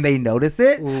 and they notice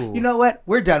it. Ooh. You know what?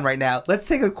 We're done right now. Let's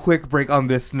take a quick break on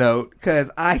this note because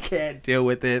I can't deal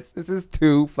with this. This is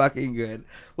too fucking good.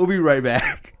 We'll be right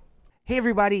back. Hey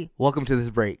everybody, welcome to this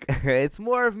break. It's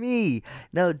more of me.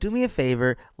 No, do me a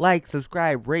favor, like,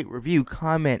 subscribe, rate, review,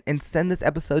 comment, and send this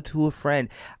episode to a friend.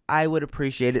 I would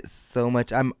appreciate it so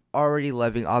much. I'm already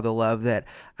loving all the love that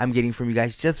I'm getting from you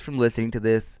guys just from listening to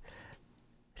this.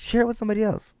 Share it with somebody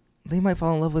else. They might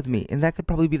fall in love with me, and that could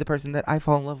probably be the person that I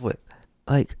fall in love with.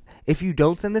 Like, if you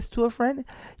don't send this to a friend,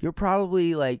 you're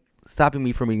probably, like, stopping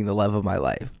me from meeting the love of my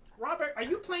life. Robert, are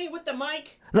you playing with the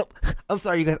mic? No, I'm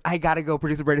sorry, you guys. I gotta go.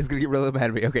 Producer Brandon's gonna get really mad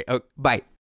at me. Okay, bye.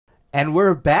 And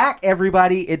we're back,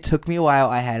 everybody. It took me a while.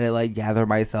 I had to, like, gather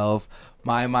myself.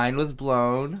 My mind was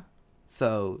blown.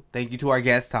 So, thank you to our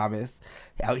guest, Thomas,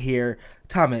 out here.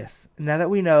 Thomas, now that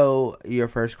we know your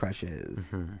first crushes,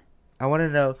 I want to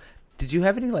know, did you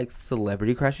have any, like,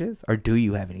 celebrity crushes? Or do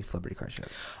you have any celebrity crushes?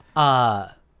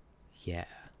 yeah.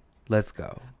 Let's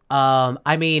go.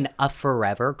 I mean, a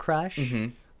forever crush.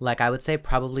 Mm-hmm. Like, I would say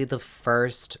probably the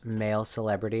first male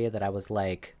celebrity that I was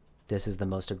like, this is the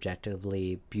most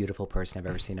objectively beautiful person I've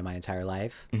ever seen in my entire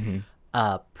life.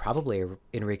 Probably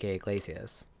Enrique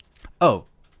Iglesias. Oh,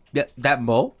 that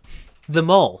mole? The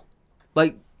mole.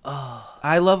 Like,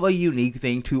 I love a unique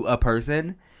thing to a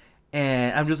person,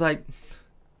 and I'm just like,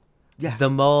 yeah.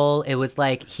 The mole, it was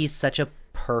like, he's such a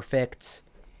perfect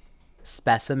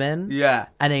specimen. Yeah.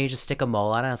 And then you just stick a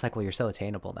mole on it. I was like, well, you're so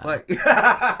attainable now. Like,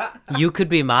 You could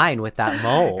be mine with that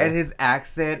mole. and his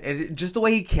accent, and just the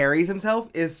way he carries himself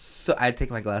is so... I'd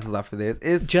take my glasses off for this.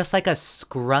 It's Just like a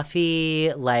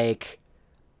scruffy, like,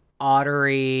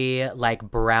 ottery, like,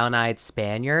 brown-eyed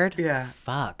Spaniard. Yeah.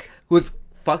 Fuck. with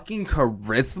fucking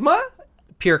charisma.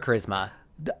 Pure charisma.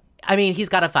 I mean, he's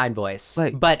got a fine voice,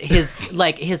 Like- but his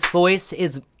like his voice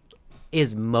is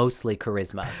mostly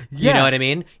charisma. You Yeah. know what I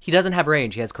mean? He doesn't have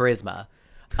range. He has charisma.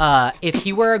 If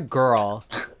he were a girl,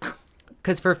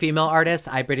 because for female artists,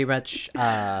 I pretty much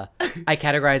I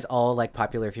categorize all like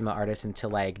popular female artists into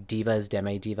like divas,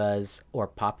 demi divas, or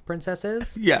pop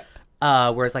princesses. Yeah.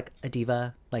 Whereas like a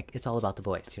diva, like it's all about the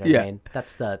voice. You know what I mean?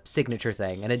 That's the signature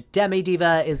thing. And a demi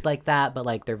diva is like that, but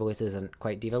like their voice isn't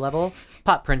quite diva level.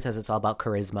 Pop princess, it's all about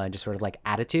charisma and just sort of like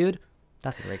attitude.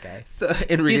 That's Enrique. So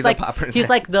Enrique's He's like a pop princess. he's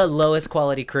like the lowest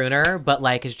quality crooner, but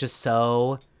like is just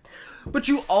so. But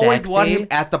you always want sexy. him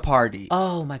at the party.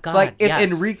 Oh my god! Like if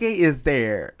yes. Enrique is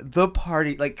there, the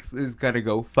party like is gonna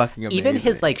go fucking amazing. Even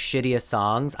his like shittiest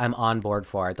songs, I'm on board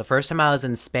for. The first time I was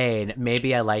in Spain,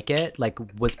 Maybe I Like It, like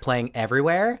was playing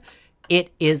everywhere.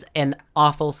 It is an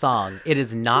awful song. It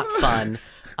is not fun.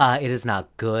 It is not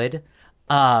good.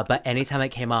 But anytime it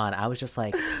came on, I was just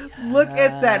like, look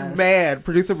at that man.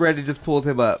 Producer Brandon just pulled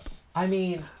him up I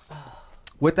mean,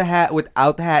 with the hat,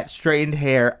 without the hat, straightened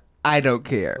hair. I don't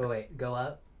care. wait, go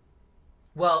up.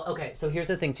 Well, okay, so here's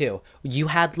the thing too. You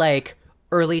had like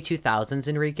early 2000s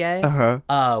Enrique,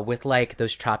 with like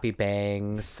those choppy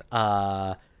bangs,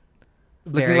 Looking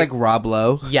very- like Rob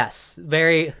Lowe. Yes,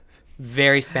 very,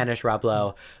 very Spanish Rob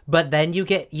Lowe. But then you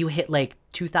hit like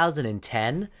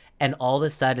 2010, and all of a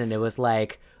sudden it was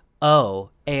like, oh,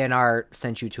 A&R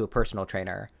sent you to a personal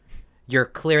trainer. You're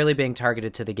clearly being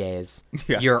targeted to the gays.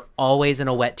 Yeah. You're always in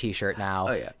a wet t-shirt now.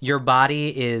 Oh, yeah. Your body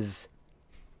is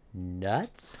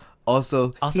nuts.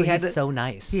 Also, He's so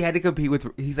nice. He had to compete with.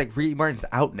 He's like Ricky Martin's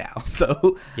out now,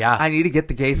 so Yeah. I need to get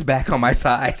the gays back on my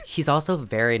side. He's also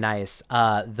very nice.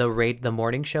 The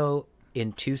morning show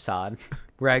in Tucson,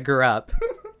 where I grew up,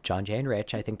 John Jay and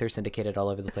Rich, I think they're syndicated all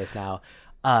over the place now.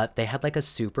 They had like a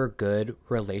super good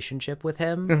relationship with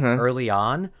him early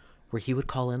on, where he would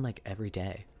call in like every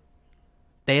day.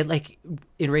 They had like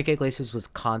Enrique Iglesias was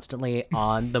constantly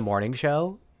on the morning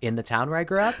show in the town where I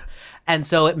grew up, and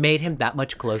so it made him that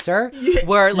much closer.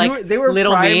 Where like they were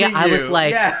little me, priming I was you.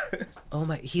 like, Yeah. oh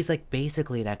my, he's like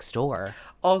basically next door.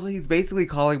 Also, he's basically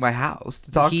calling my house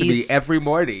to talk to me He's- every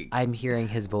morning. I'm hearing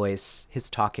his voice, his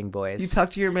talking voice. You talk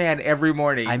to your man every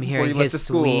morning. I'm before hearing you left his to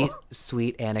school.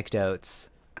 sweet anecdotes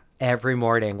every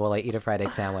morning while I eat a fried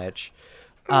egg sandwich.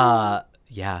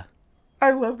 Yeah, I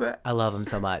love that. I love him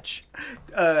so much.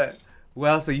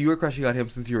 Well, so you were crushing on him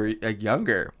since you were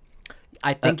younger.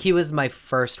 I think he was my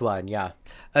first one. Yeah.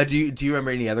 Do you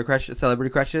remember any other celebrity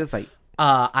crushes? Like,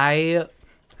 I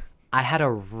had a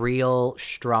real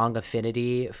strong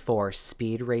affinity for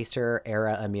Speed Racer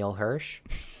era Emile Hirsch.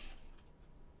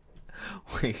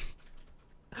 wait,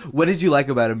 what did you like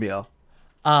about Emil?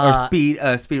 Or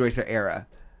Speed Racer era?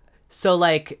 So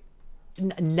like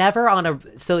never on a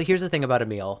so here's the thing about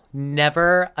Emil,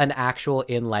 never an actual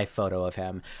in life photo of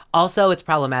him. Also, it's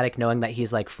problematic knowing that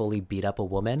he's like fully beat up a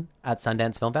woman at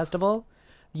Sundance Film Festival.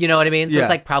 You know what I mean? So Yeah. it's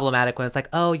like problematic when it's like,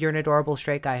 oh, you're an adorable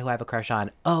straight guy who I have a crush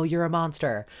on. Oh, you're a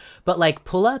monster. But like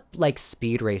pull up like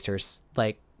Speed Racers.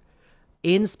 Like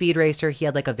in Speed Racer, he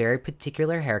had like a very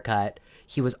particular haircut.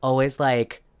 He was always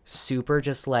like super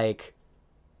just like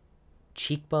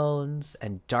cheekbones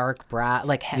and dark brow,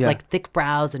 like like thick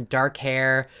brows and dark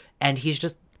hair, and he's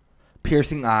just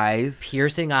Piercing eyes.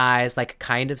 like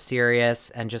kind of serious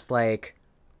and just like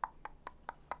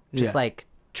like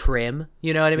trim.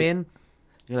 You know what I mean?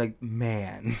 You're like,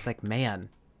 man. It's like, man,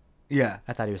 Yeah.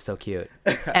 I thought he was so cute,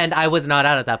 and I was not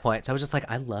out at that point, so I was just like,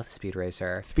 I love Speed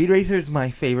Racer. Speed Racer is my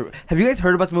favorite. Have you guys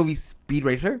heard about the movie Speed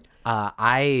Racer?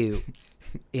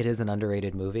 It is an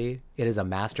underrated movie. It is a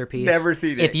masterpiece. Never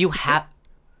seen it. If you have,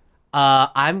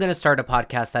 I'm gonna start a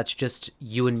podcast that's just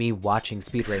you and me watching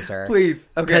Speed Racer. Please.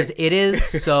 Okay. Because it is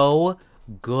so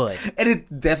good. And it's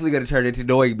definitely going to turn into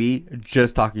knowing me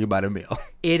just talking about Emil.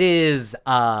 It is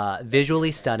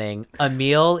visually stunning.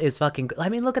 Emil is fucking. I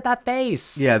mean, look at that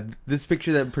face. Yeah, this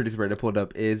picture that producer Brenda pulled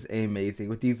up is amazing.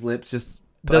 With these lips just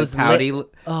Those like,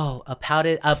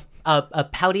 pouty. a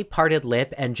pouty parted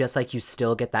lip, and just like you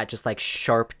still get that just like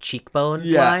sharp cheekbone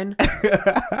Yeah. line.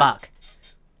 Fuck.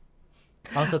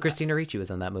 Also, Christina Ricci was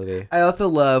in that movie. I also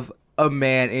love a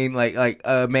man in like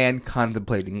a man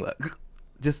contemplating look.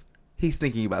 Just he's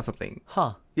thinking about something.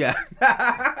 Huh. Yeah.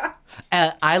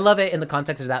 I love it in the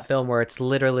context of that film where it's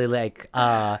literally like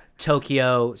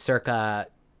Tokyo circa,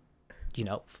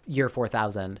 year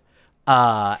 4000.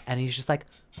 And he's just like,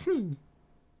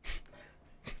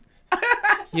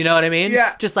 You know what I mean?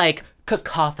 Yeah. Just like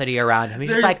cacophony around him. He's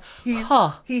There's- just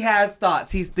like, He has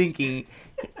thoughts. He's thinking.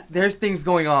 There's things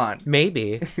going on.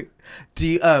 Maybe. Do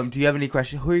you have any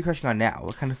questions? Who are you crushing on now?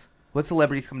 What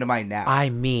celebrities come to mind now? I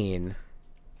mean,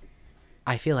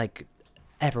 I feel like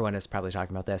everyone is probably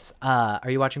talking about this. Are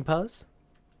you watching Pose?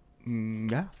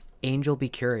 Yeah. Angel Be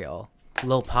Curial.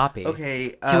 Lil Poppy.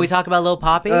 Okay. Can we talk about Lil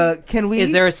Poppy? Can we?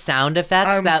 Is there a sound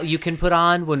effect that you can put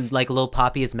on when like Lil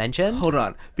Poppy is mentioned? Hold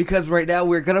on, because right now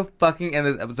we're gonna fucking end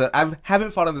this episode. I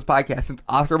haven't fought on this podcast since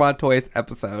Oscar Montoya's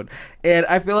episode, and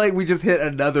I feel like we just hit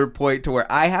another point to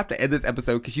where I have to end this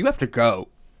episode because you have to go.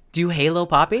 Do you hate Lil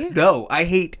Poppy? No, I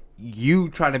hate you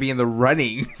trying to be in the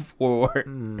running for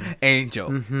Angel.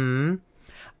 Mm-hmm.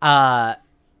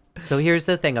 So here's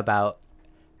the thing about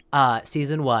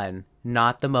season 1,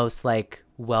 not the most like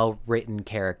well-written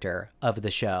character of the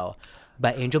show,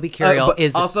 but Angel B. Curiel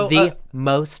is also the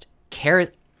most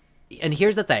and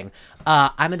here's the thing.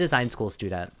 I'm a design school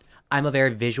student. I'm a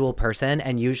very visual person,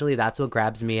 and usually that's what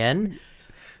grabs me in.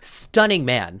 Stunning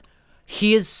man.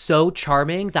 He is so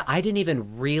charming that I didn't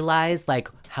even realize like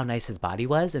how nice his body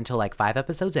was until like 5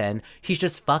 episodes in. He's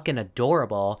just fucking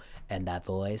adorable. And that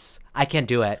voice, I can't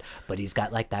do it, but he's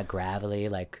got like that gravelly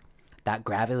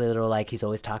little, like he's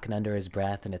always talking under his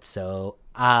breath. And it's so,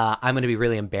 I'm going to be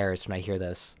really embarrassed when I hear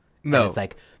this. No. And it's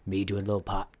like me doing Lil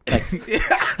Pop. Like,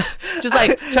 just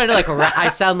like trying to like, I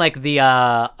sound like the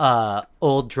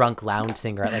old drunk lounge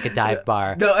singer at like a dive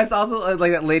bar. No, it's also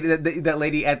like that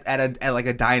lady at like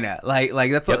a diner.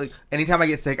 Like that's like, anytime I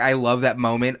get sick, I love that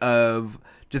moment of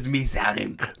just me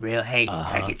sounding real. Hey, can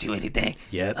I get you anything?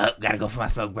 Yep. Gotta go for my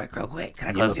smoke break real quick. Can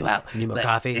I close you out? Need more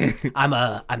coffee?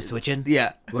 I'm switching.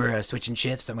 Yeah. We're switching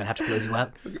shifts, so I'm gonna have to close you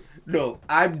out. No,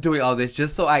 I'm doing all this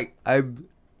just so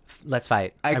Let's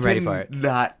fight. I'm ready for it.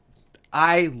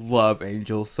 I love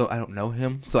Angel, so I don't know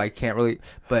him, so I can't really.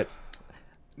 But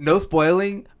no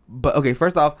spoiling. But okay,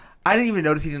 first off, I didn't even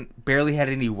notice he barely had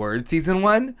any words season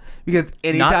 1 because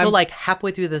anytime not till like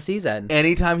halfway through the season.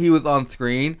 Anytime he was on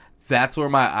screen, that's where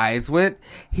my eyes went.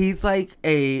 He's like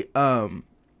a I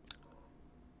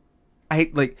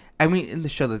mean in the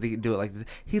show that they do it like this.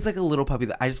 He's like a little puppy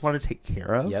that I just want to take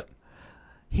care of. Yep.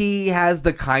 He has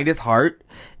the kindest heart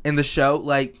in the show.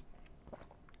 Like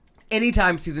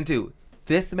anytime season 2,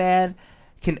 this man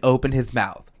can open his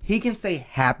mouth. He can say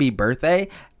happy birthday.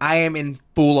 I am in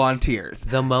full on tears.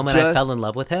 The moment I fell in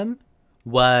love with him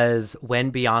was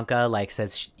when Bianca like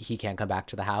says he can't come back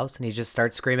to the house, and he just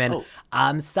starts screaming,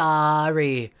 I'm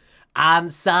sorry,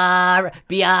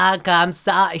 Bianca, I'm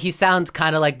sorry. He sounds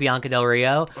kind of like Bianca Del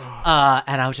Rio.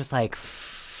 And I was just like,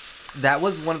 that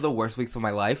was one of the worst weeks of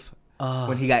my life.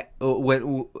 When he got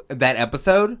that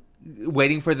episode,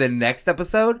 waiting for the next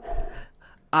episode,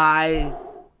 I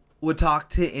would talk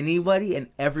to anybody and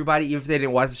everybody, even if they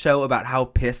didn't watch the show, about how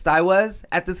pissed I was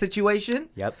at the situation.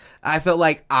 Yep. I felt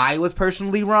like I was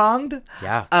personally wronged.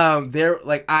 Yeah.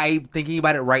 I thinking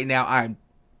about it right now,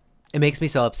 it makes me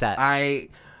so upset.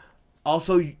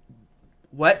 Also, do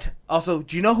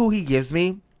you know who he gives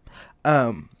me?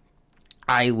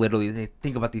 I literally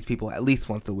think about these people at least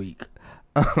once a week.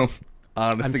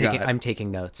 Honestly, I'm taking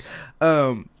notes.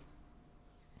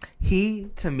 He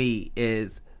to me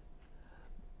is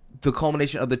the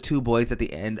culmination of the 2 boys at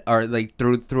the end, are like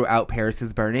throughout Paris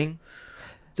is Burning.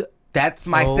 That's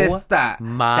my sister. That's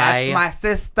my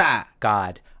sister.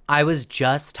 God. I was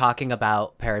just talking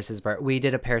about Paris is Burning. We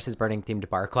did a Paris is Burning themed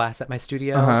bar class at my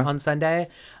studio on Sunday.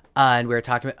 And we were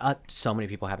talking about, so many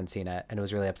people haven't seen it, and it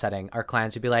was really upsetting. Our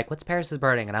clients would be like, what's Paris is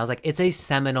Burning? And I was like, it's a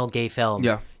seminal gay film.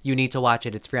 Yeah. You need to watch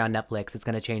it. It's free on Netflix. It's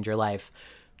going to change your life.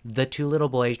 The 2 little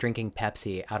boys drinking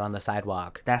Pepsi out on the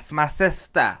sidewalk. That's my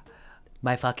sister.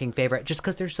 My fucking favorite. Just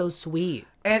because they're so sweet.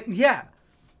 And yeah.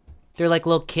 They're like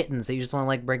little kittens that you just want to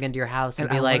like bring into your house and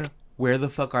be like, where the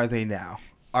fuck are they now?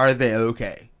 Are they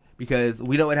okay? Because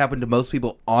we know what happened to most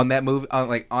people on that movie,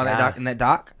 in that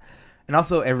doc. And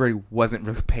also, everybody wasn't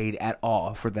really paid at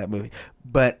all for that movie.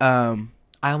 But I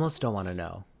almost don't want to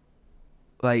know.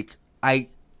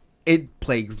 It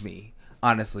plagues me,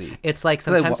 honestly. It's like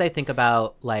sometimes I think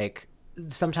about like,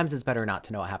 sometimes it's better not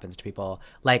to know what happens to people.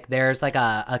 Like there's like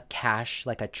a cache,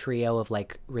 like a trio of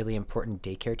like really important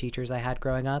daycare teachers I had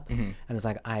growing up, and it's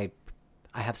like I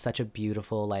have such a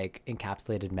beautiful like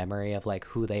encapsulated memory of like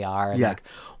who they are and like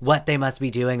what they must be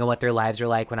doing and what their lives are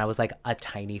like when I was like a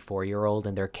tiny 4-year-old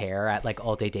in their care at like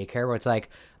all day daycare, where it's like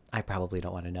I probably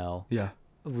don't want to know. Yeah.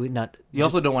 You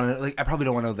also don't want to like. I probably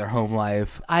don't want to know their home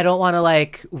life. I don't want to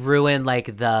like ruin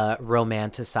like the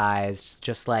romanticized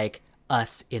just like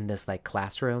us in this like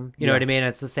classroom. You know what I mean?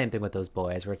 It's the same thing with those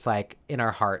boys where it's like in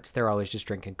our hearts they're always just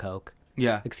drinking Coke.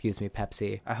 Yeah. Excuse me,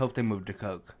 Pepsi. I hope they move to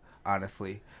Coke,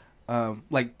 honestly. Because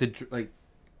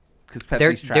Pepsi's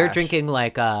they're trash. drinking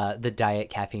like the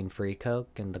diet caffeine free Coke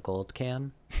in the gold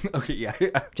can. Okay, yeah.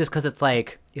 Just because it's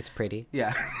like it's pretty.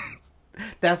 Yeah.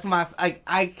 That's my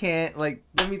I can't like.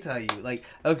 Let me tell you, like,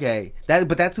 okay,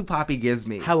 that's who Poppy gives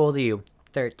me. How old are you?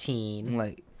 13.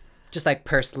 Like, just like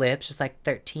pursed lips, just like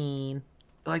 13.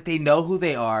 like they know who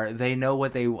they are. They know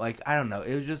what they like. I don't know.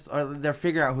 It was just or they're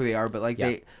figuring out who they are, but like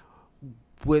they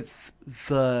with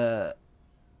the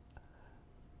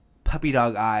puppy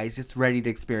dog eyes, just ready to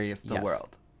experience the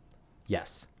world.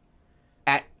 Yes.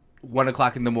 At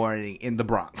 1:00 in the morning in the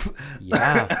Bronx.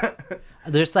 Yeah.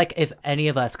 There's like if any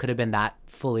of us could have been that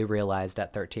fully realized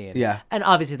at 13. Yeah. And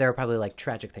obviously there were probably like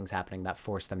tragic things happening that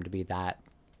forced them to be that.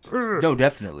 No,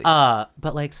 definitely.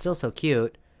 But like still so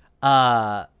cute.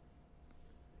 So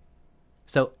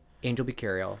Angel Be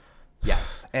Curial.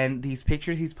 Yes. And these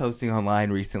pictures he's posting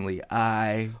online recently,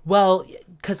 Well,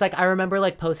 because like I remember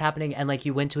like posts happening and like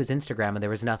you went to his Instagram and there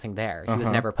was nothing there. He was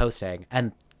never posting.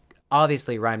 And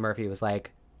obviously Ryan Murphy was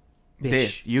like,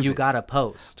 bitch, you gotta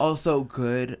post. Also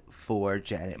good for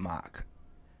Janet Mock.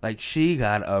 Like, she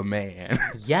got a man.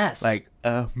 Yes. Like,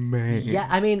 a man. Yeah,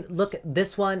 I mean, look,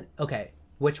 this one, okay.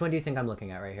 Which one do you think I'm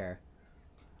looking at right here?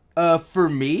 For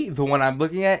me, the one I'm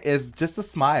looking at is just a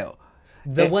smile.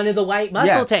 The one in the white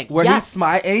muscle tank. Where yes. he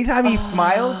smile. Anytime he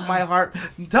smiles, my heart.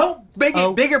 Don't make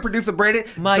it bigger, producer Brandon.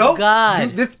 My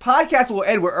God. This podcast will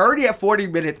end. We're already at 40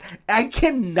 minutes. I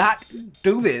cannot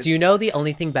do this. Do you know the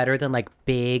only thing better than like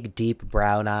big, deep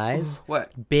brown eyes?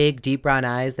 What? Big, deep brown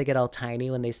eyes. They get all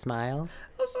tiny when they smile.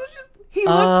 He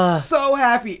looks so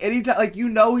happy. Anytime, like, you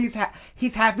know, he's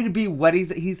happy to be what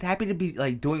he's happy to be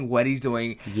like doing what he's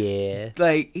doing. Yeah.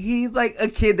 Like, he's like a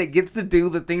kid that gets to do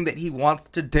the thing that he wants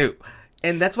to do.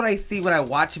 And that's what I see when I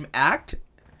watch him act.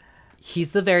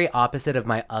 He's the very opposite of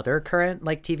my other current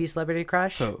like TV celebrity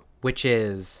crush, which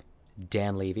is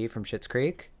Dan Levy from Schitt's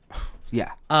Creek.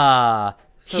 Yeah.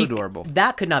 So adorable.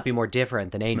 That could not be more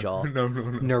different than Angel. No.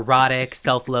 Neurotic,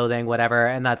 self-loathing, whatever,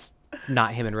 and that's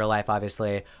not him in real life,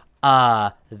 obviously.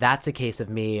 That's a case of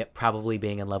me probably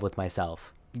being in love with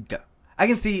myself. Yeah. I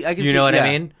can see. You know what I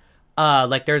mean?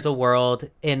 Like there's a world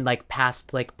in like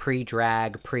past like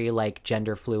pre-drag, like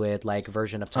gender fluid like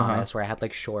version of Thomas where I had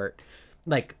like short,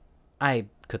 like I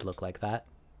could look like that.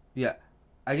 Yeah,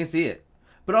 I can see it.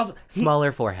 But also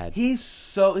smaller forehead. He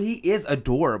is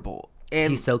adorable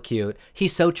and he's so cute.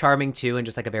 He's so charming too, in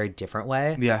just like a very different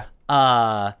way. Yeah.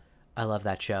 I love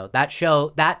that show.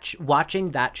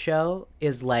 Watching that show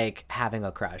is like having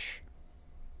a crush.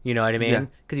 You know what I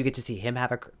mean? Because you get to see him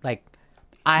have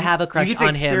I have a crush you get to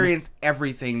on him. Experience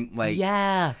everything, like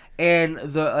and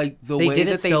the they way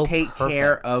that they take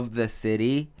care of the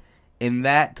city, in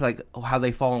that like how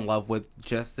they fall in love with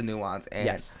just the nuance,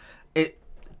 and it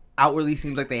outwardly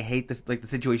seems like they hate this, like the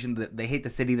situation that they hate the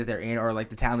city that they're in, or like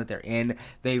the town that they're in.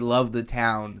 They love the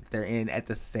town they're in at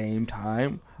the same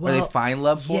time, or they find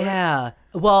love for it. Yeah,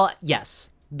 well, yes,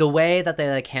 the way that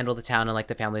they like handle the town and like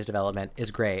the family's development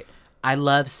is great. I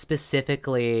love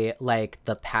specifically like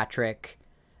the Patrick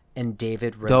and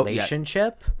David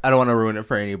relationship. I don't want to ruin it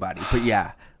for anybody, but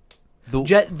yeah.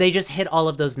 They just hit all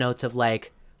of those notes of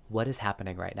like, what is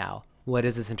happening right now? What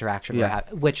is this interaction we're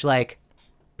having? Which like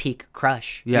peak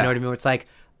crush. You know what I mean? It's like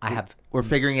we're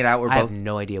figuring it out. I have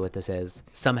no idea what this is.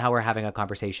 Somehow we're having a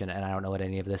conversation and I don't know what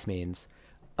any of this means.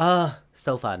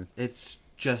 So fun. It's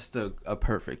just a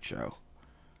perfect show.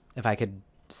 If I could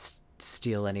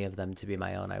steal any of them to be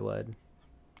my own, I would.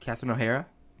 Catherine O'Hara?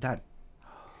 Done.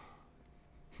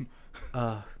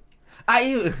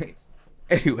 Anyway,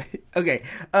 okay.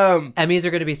 Emmys are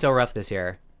going to be so rough this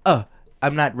year.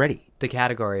 I'm not ready. The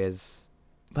category is...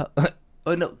 Oh,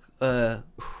 no.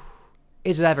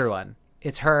 It's everyone.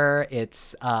 It's her.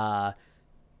 It's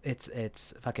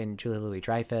fucking Julia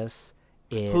Louis-Dreyfus.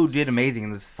 Who did amazing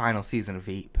in this final season of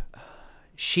Veep.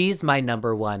 She's my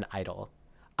number one idol.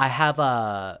 I have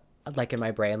like in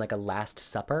my brain, like a Last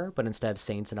Supper, but instead of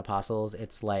saints and apostles,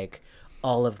 it's like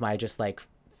all of my just like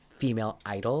female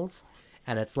idols.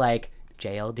 And it's like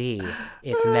JLD,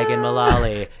 it's Megan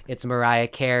Mullally, it's Mariah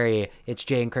Carey, it's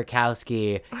Jane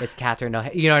Krakowski, it's Catherine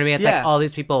O'Hara. You know what I mean? It's like all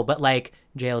these people, but like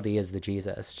JLD is the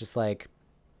Jesus, just like.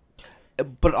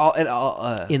 But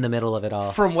in the middle of it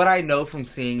all. From what I know from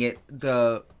seeing it,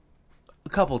 a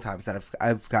couple times that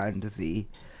I've gotten to see,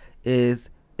 is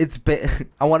it's been.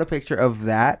 I want a picture of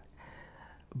that,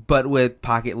 but with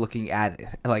Pocket looking at it,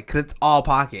 like, 'cause it's all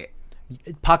Pocket.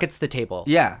 Pocket's the table.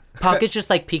 Yeah. Pocket's just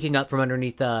like peeking up from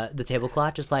underneath the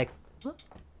tablecloth, just like, huh?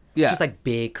 Yeah, just like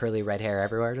big curly red hair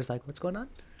everywhere, just like, what's going on?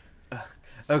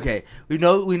 Okay, we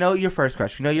know your first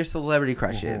crush. We know your celebrity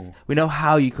crushes. Ooh. We know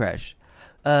how you crush.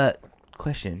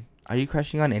 Question: are you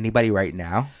crushing on anybody right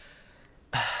now?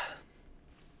 I'm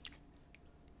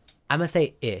gonna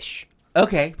say ish.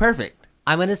 Okay, perfect.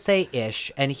 I'm gonna say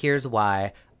ish, and here's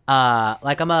why.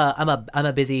 Like I'm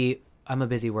a busy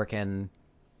working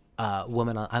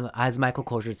woman. As Michael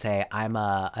Kors would say, I'm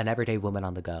an everyday woman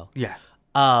on the go. Yeah.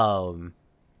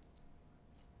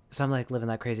 So I'm like living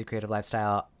that crazy creative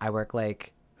lifestyle. I work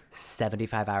like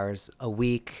 75 hours a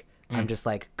week. I'm just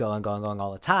like going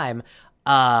all the time.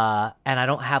 And I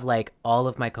don't have like all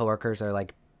of my coworkers are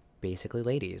like basically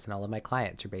ladies, and all of my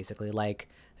clients are basically like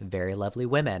very lovely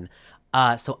women.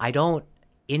 So I don't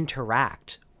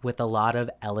interact with a lot of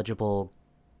eligible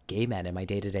gay men in my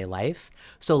day-to-day life.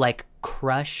 So like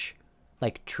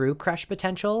true crush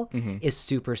potential is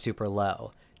super, super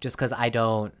low, just because I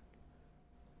don't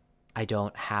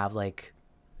have like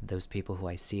those people who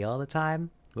I see all the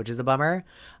time, which is a bummer.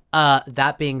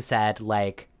 That being said,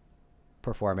 like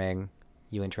performing,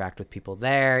 you interact with people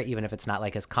there, even if it's not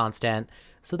like as constant.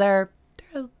 So they're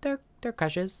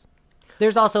crushes.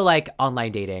 There's also like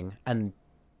online dating and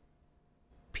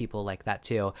people like that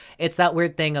too. It's that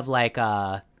weird thing of like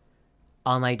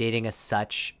online dating is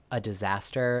such a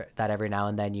disaster that every now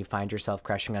and then you find yourself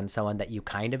crushing on someone that you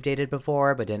kind of dated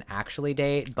before but didn't actually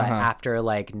date. But after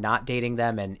like not dating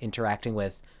them and interacting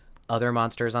with other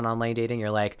monsters on online dating, you're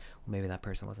like, well, maybe that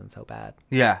person wasn't so bad.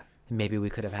 Yeah. Maybe we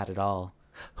could have had it all.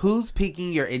 Who's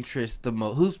piquing your interest the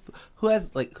most?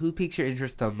 Who piques your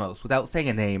interest the most? Without saying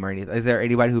a name or anything, is there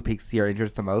anybody who piques your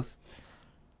interest the most?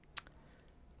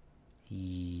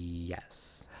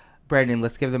 Yes. Brandon,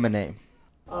 let's give them a name.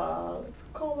 Let's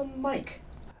call him Mike.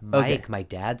 Mike, Okay. my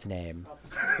dad's name.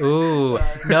 Ooh,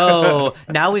 no.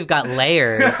 Now we've got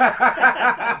layers.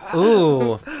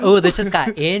 Ooh, this just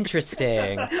got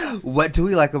interesting. What do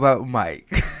we like about Mike?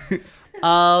 They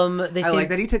I seem, like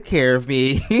that he took care of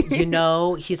me. you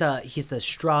know, he's the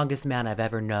strongest man I've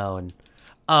ever known.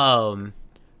 No,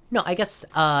 I guess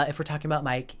if we're talking about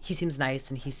Mike, he seems nice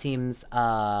and he seems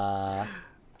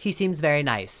very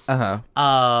nice.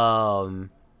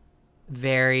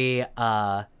 Very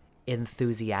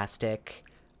enthusiastic,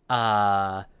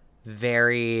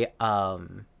 very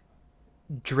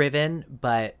driven,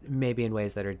 but maybe in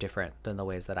ways that are different than the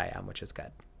ways that I am, which is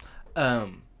good.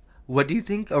 What do you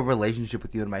think a relationship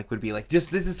with you and Mike would be like?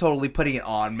 Just this is totally putting it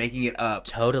on, making it up.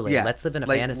 Totally. Yeah. Let's live in a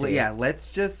fantasy. Yeah, let's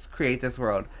just create this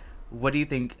world. What do you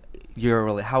think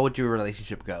how would your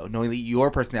relationship go, knowing that your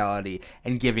personality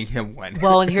and giving him one?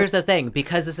 Well, and here's the thing,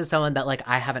 because this is someone that like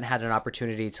I haven't had an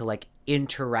opportunity to like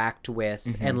interact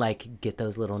with and like get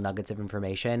those little nuggets of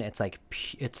information. It's like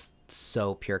it's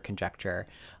so pure conjecture.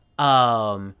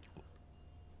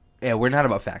 Yeah, we're not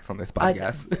about facts on this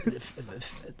podcast.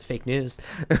 Fake news.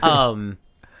 I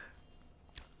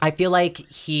feel like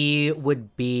he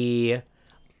would be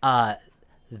the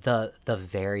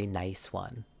very nice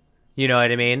one. You know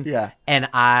what I mean? Yeah. And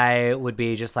I would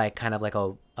be just like kind of like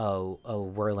a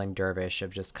whirling dervish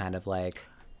of just kind of like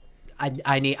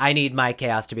I need my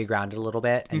chaos to be grounded a little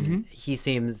bit, and he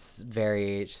seems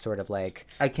very sort of like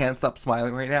I can't stop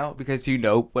smiling right now because you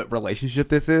know what relationship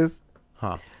this is.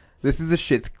 huh. This is a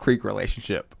Schitt's Creek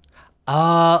relationship.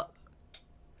 Oh.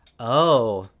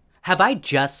 Have I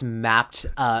just mapped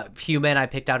human I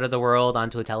picked out of the world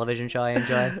onto a television show I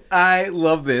enjoy? I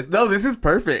love this. No, this is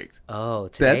perfect. Oh,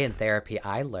 today in therapy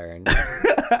I learned.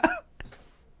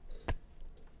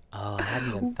 Oh, I hadn't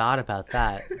even thought about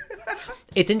that.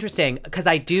 It's interesting because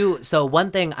I do. So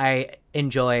one thing I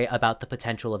enjoy about the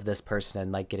potential of this person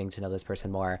and like getting to know this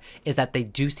person more is that they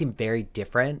do seem very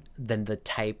different than the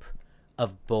type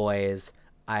of boys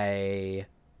I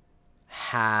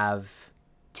have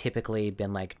typically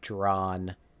been like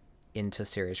drawn into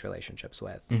serious relationships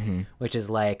with, which is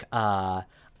like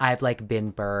I've like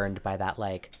been burned by that,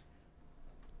 like,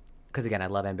 because again I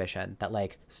love ambition, that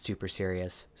like super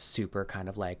serious, super kind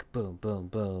of like boom boom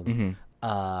boom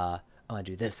I want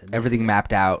to do this and this Everything and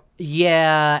mapped out.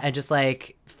 yeah, and just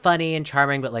like funny and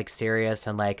charming but like serious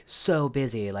and like so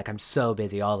busy, like I'm so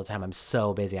busy all the time, I'm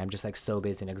so busy, I'm just like so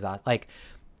busy and exhausted. Like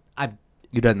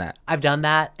You've done that. I've done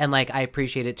that, and like I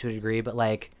appreciate it to a degree, but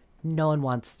like no one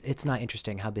wants. It's not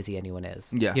interesting how busy anyone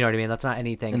is. Yeah. You know what I mean? That's not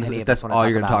anything. And any of that's us want all to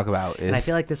you're gonna talk about. And I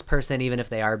feel like this person, even if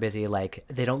they are busy, like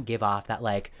they don't give off that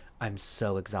like I'm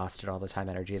so exhausted all the time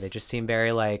energy. They just seem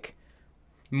very like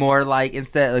more like,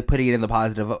 instead of like putting it in the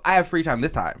positive of, I have free time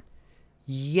this time.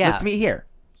 yeah. Let's meet here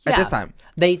at this time.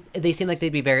 They seem like they'd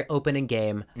be very open and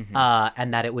game,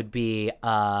 and that it would be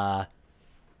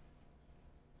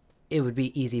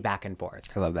easy back and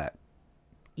forth. I love that.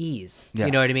 Ease. Yeah.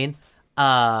 You know what I mean?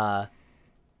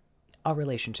 All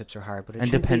relationships are hard, but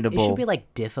it dependable. It should be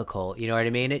like difficult. You know what I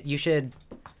mean?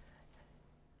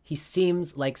 He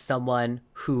seems like someone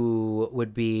who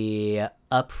would be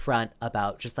upfront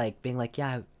about just like being like,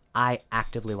 yeah, I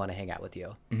actively want to hang out with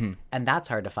you. And that's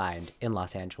hard to find in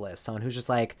Los Angeles. Someone who's just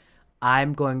like,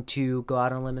 I'm going to go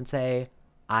out on a limb and say,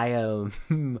 I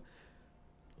am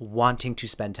wanting to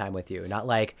spend time with you. Not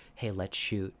like, hey, let's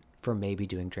shoot for maybe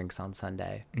doing drinks on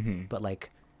Sunday. But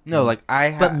like, No, like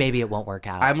But maybe it won't work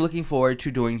out. I'm looking forward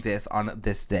to doing this on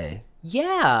this day.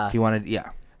 Yeah. If you want to,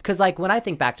 yeah. Because, like, when I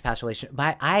think back to past relationships,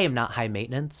 I am not high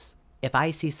maintenance. If I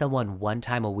see someone one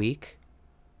time a week,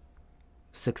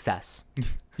 success.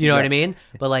 You know what I mean?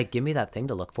 But, like, give me that thing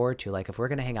to look forward to. Like, if we're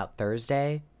going to hang out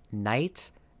Thursday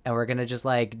night and we're going to just,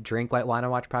 like, drink white wine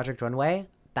and watch Project Runway,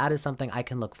 that is something I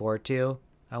can look forward to.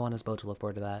 I want us both to look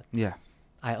forward to that. Yeah.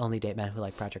 I only date men who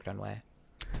like Project Runway.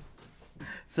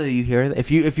 So you hear that?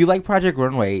 If you like Project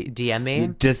Runway, DM me.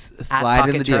 you just At slide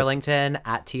Pocket in the DM. Turlington,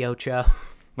 at Ochoa.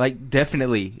 Like,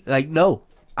 definitely. Like, no.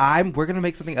 We're going to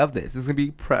make something of this. This is going to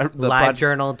be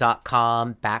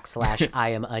Livejournal.com/I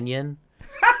am onion.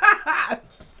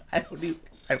 I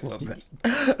love that.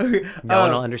 Okay, No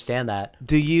one will understand that.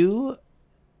 do you,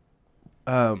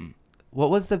 what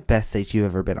was the best date you've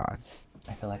ever been on?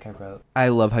 I feel like I wrote. I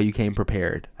love how you came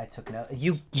prepared. I took note.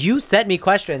 You sent me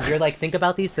questions. You're like, think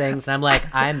about these things, and I'm like,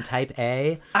 I'm type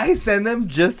A. I send them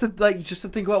just to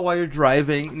think about while you're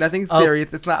driving. Nothing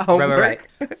serious. It's not homework.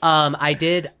 Right. I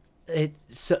did it.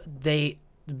 So the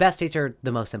best dates are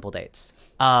the most simple dates.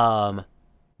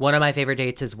 One of my favorite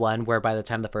dates is one where by the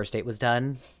time the first date was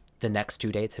done, the next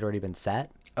 2 dates had already been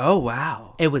set. Oh,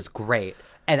 wow. It was great.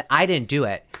 And I didn't do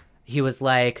it. He was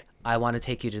like, I want to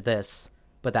take you to this,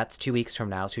 but that's 2 weeks from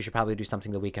now, so you should probably do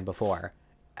something the weekend before.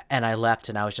 And I left,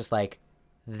 and I was just like,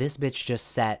 this bitch just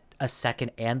set a second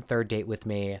and third date with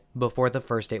me before the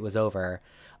first date was over.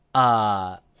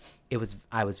 I was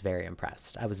very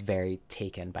impressed. I was very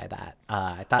taken by that.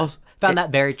 I found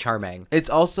that very charming. It's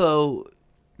also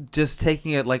just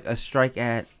taking it like a strike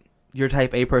at your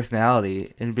type A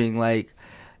personality and being like,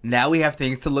 now we have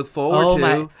things to look forward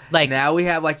to. Now we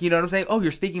have, like, you know what I'm saying? Oh,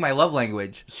 you're speaking my love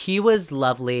language. He was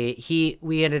lovely.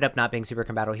 We ended up not being super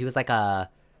compatible. He was like a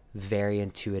very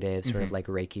intuitive, sort of like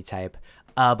Reiki type.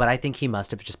 But I think he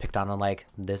must have just picked on like,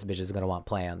 this bitch is going to want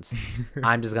plans.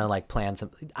 I'm just going to like plan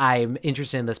some. I'm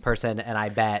interested in this person, and I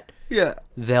bet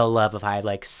they'll love if I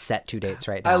like set 2 dates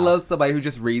right now. I love somebody who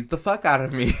just reads the fuck out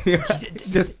of me.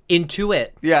 Just intuit.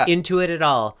 Yeah. Intuit it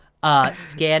all.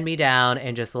 Scan me down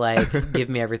and just like give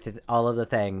me everything, all of the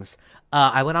things.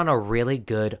 I went on a really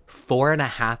good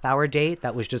 4.5-hour date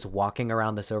that was just walking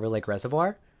around the Silver Lake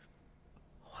Reservoir.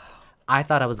 Wow. I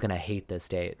thought I was going to hate this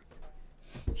date.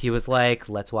 He was like,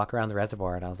 let's walk around the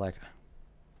reservoir. And I was like,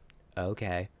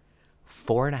 okay.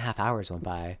 4.5 hours went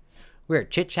by. We were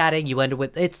chit-chatting. You ended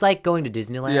with, it's like going to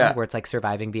Disneyland where it's like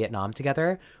surviving Vietnam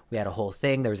together. We had a whole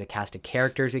thing. There was a cast of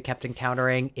characters we kept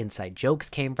encountering. Inside jokes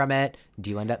came from it. Do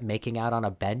you end up making out on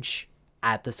a bench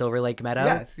at the Silver Lake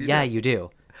Meadow? Yes, you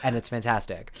do. And it's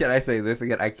fantastic. Can I say this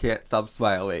again? I can't stop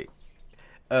smiling.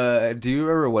 Do you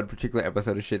remember one particular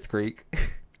episode of Schitt's Creek?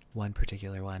 One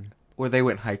particular one. Where they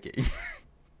went hiking.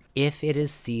 If it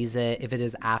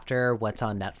is after what's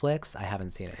on Netflix, I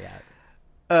haven't seen it yet.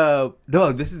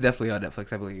 No, this is definitely on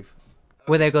Netflix, I believe.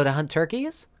 Where they go to hunt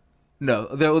turkeys? No,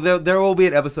 there will be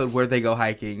an episode where they go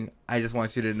hiking. I just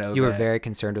want you to know you were very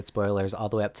concerned with spoilers all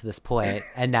the way up to this point,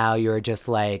 and now you're just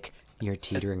like, you're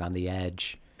teetering on the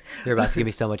edge. You're about to give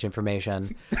me so much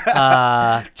information.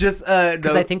 Because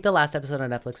I think the last episode on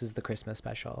Netflix is the Christmas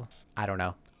special. I don't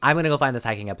know. I'm gonna go find this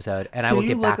hiking episode, and I will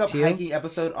get back to you. Hiking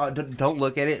episode? Don't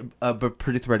look at it. But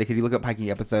producer Brady, can you look up hiking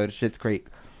episode Schitt's Creek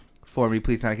for me,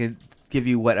 please? And I can give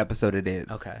you what episode it is.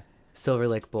 Okay. Silver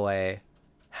Lake Boy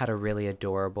had a really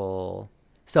adorable.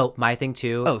 So my thing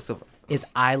too. Is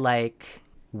I like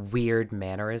weird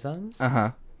mannerisms.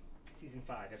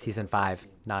 Season 5,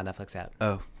 not on Netflix yet.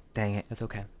 Oh, dang it. That's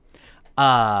okay.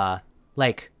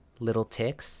 Like little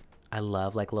ticks. I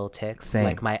love like little ticks. Same.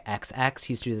 Like my ex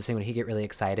used to do this thing when he'd get really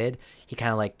excited. He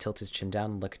kind of like tilt his chin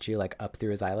down and look at you like up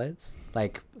through his eyelids,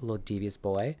 like a little devious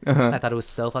boy. I thought it was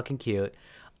so fucking cute.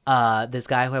 This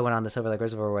guy who I went on the Silver Lake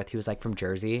Reservoir with, he was like from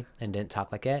Jersey and didn't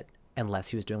talk like it unless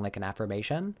he was doing like an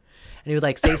affirmation, and he would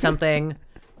like say something.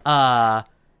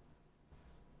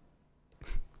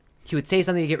 He would say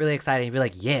something, he'd get really excited. He'd be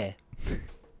like, "Yeah,"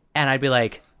 and I'd be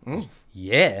like,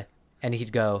 "Yeah," and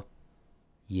he'd go,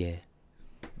 "Yeah."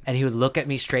 And he would look at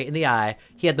me straight in the eye.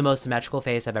 He had the most symmetrical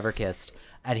face I've ever kissed.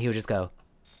 And he would just go,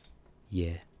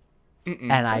 yeah.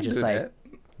 And I just like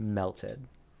melted.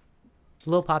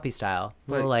 Little Poppy style.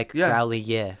 Little like growly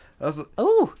yeah.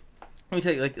 Ooh. Let me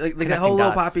tell you, like that whole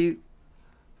Little Poppy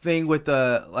thing with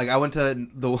the, like, when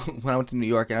I went to New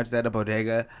York and I just had a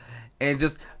bodega and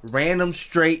just random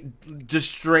straight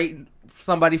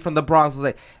somebody from the Bronx was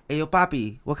like, "Hey, yo,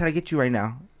 Poppy, what can I get you right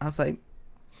now?" I was like,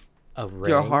 a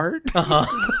ring? Your heart?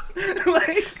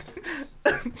 Like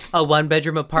a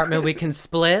 1-bedroom apartment we can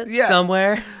split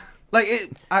somewhere. Like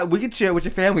we can share with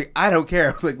your family. I don't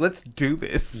care. Like, let's do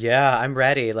this. Yeah, I'm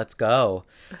ready. Let's go.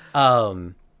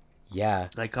 Yeah.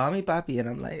 Like, call me Papi, and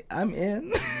I'm like, I'm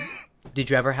in. Did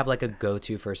you ever have like a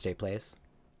go-to first date place?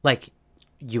 Like,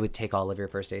 you would take all of your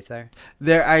first dates there?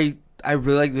 There, I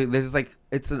really like. There's like,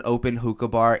 it's an open hookah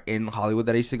bar in Hollywood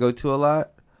that I used to go to a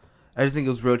lot. I just think it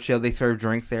was real chill. They serve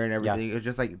drinks there and everything. Yeah. It was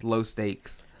just like low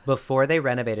stakes. Before they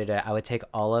renovated it, I would take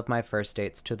all of my first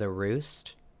dates to the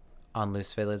Roost on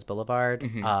Los Feliz Boulevard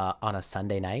on a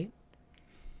Sunday night.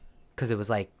 Because it was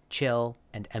like chill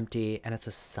and empty, and it's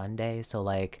a Sunday, so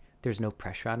like there's no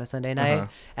pressure on a Sunday night.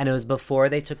 And it was before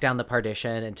they took down the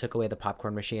partition and took away the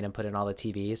popcorn machine and put in all the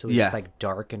TVs, so it was just like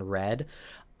dark and red.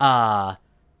 And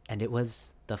it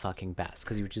was the fucking best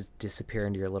because you would just disappear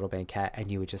into your little banquette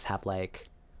and you would just have like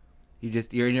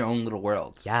You're in your own little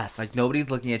world. Yes. Like,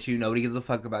 nobody's looking at you. Nobody gives a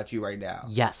fuck about you right now.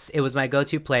 Yes, it was my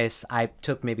go-to place. I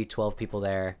took maybe 12 people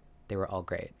there. They were all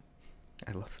great.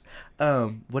 I love.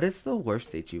 What is the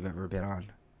worst date you've ever been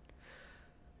on?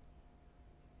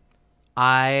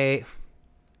 I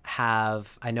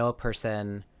know a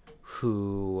person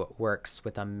who works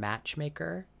with a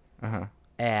matchmaker,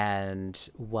 and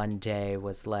one day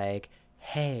was like,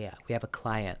 hey, we have a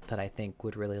client that I think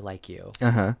would really like you.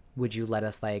 Would you let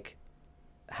us like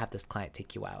have this client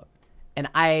take you out? And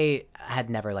I had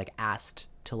never like asked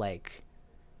to like.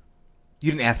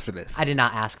 You didn't ask for this. I did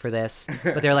not ask for this,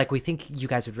 but they're like, I think you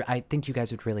guys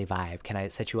would really vibe. Can I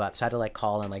set you up? So I had to like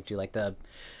call and like do like the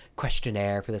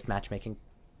questionnaire for this matchmaking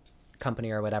company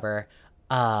or whatever.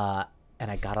 And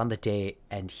I got on the date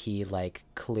and he like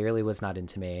clearly was not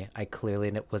into me. I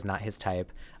clearly was not his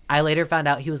type. I later found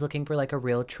out he was looking for like a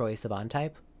real Troye Sivan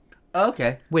type.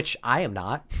 Okay. Which I am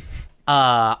not.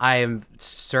 I am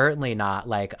certainly not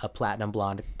like a platinum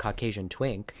blonde Caucasian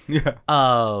twink. Yeah.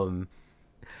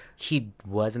 He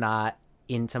was not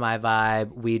into my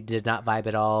vibe. We did not vibe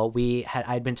at all.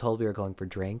 I'd been told we were going for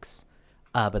drinks,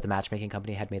 but the matchmaking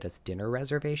company had made us dinner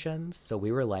reservations, so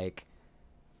we were like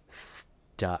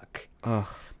stuck. Ugh.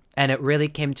 And it really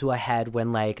came to a head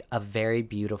when like a very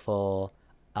beautiful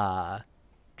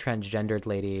transgendered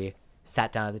lady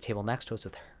sat down at the table next to us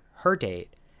with her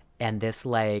date, and this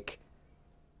like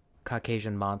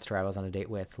Caucasian monster I was on a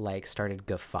date with like started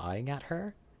guffawing at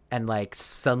her and like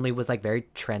suddenly was like very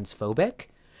transphobic.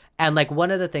 And like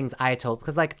one of the things I told,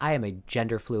 because like I am a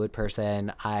gender fluid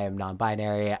person, I am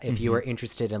non-binary. If you are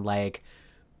interested in like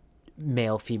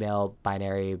male female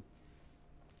binary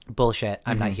bullshit,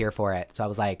 I'm not here for it. So I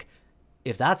was like,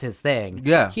 if that's his thing,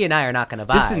 he and I are not going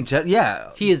to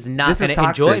vibe. He is not going to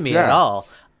enjoy me at all.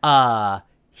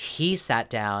 He sat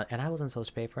down and I wasn't supposed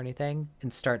to pay for anything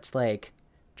and starts like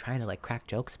trying to like crack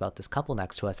jokes about this couple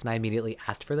next to us, and I immediately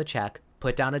asked for the check,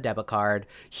 put down a debit card.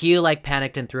 He like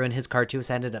panicked and threw in his card too,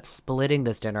 so I ended up splitting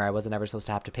this dinner I wasn't ever supposed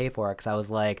to have to pay for, because I was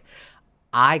like,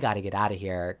 I gotta get out of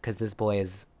here because this boy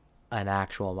is an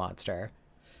actual monster.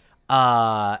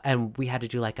 And we had to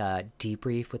do like a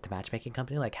debrief with the matchmaking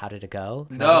company, like how did it go?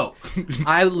 No.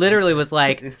 I literally was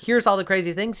like, here's all the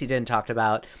crazy things he didn't talk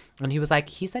about. And he was like,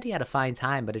 he said he had a fine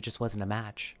time, but it just wasn't a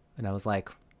match. And I was like,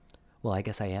 well, I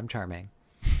guess I am charming.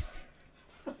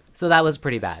 So that was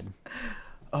pretty bad.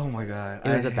 Oh my God. It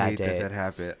was a bad date. date. That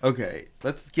happened. Okay.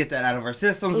 Let's get that out of our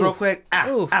systems real quick.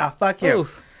 Fuck him.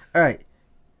 All right.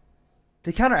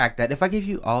 To counteract that, if I give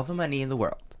you all the money in the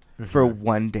world for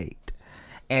one date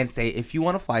and say, if you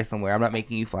want to fly somewhere, I'm not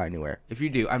making you fly anywhere. If you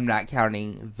do, I'm not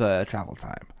counting the travel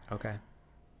time. Okay.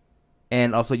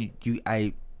 And also, you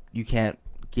can't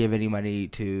give any money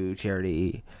to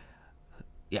charity.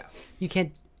 Yeah. You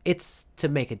can't. It's to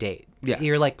make a date. Yeah.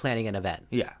 You're like planning an event.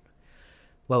 Yeah.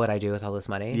 What would I do with all this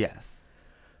money? Yes.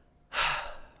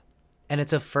 And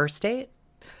it's a first date?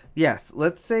 Yes.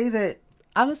 Let's say that.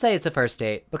 I'm going to say it's a first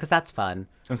date because that's fun.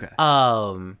 Okay.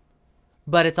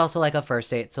 But it's also like a first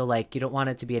date. So like you don't want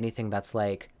it to be anything that's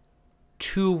like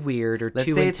too weird or Let's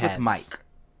too say intense. it's with Mike.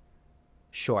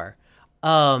 Sure.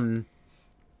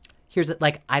 Here's it.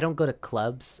 Like, I don't go to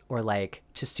clubs or like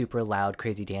to super loud,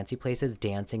 crazy dancey places.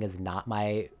 Dancing is not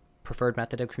my preferred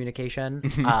method of communication.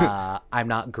 I'm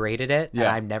not great at it. Yeah.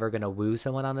 And I'm never going to woo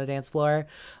someone on the dance floor.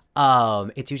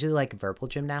 It's usually like verbal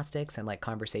gymnastics and like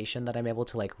conversation that I'm able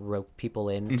to like rope people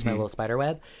into my little spider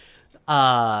web.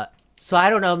 So I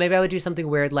don't know. Maybe I would do something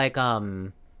weird. Like,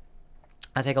 I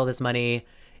take all this money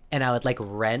and I would like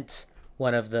rent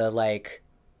one of the like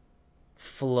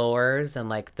floors and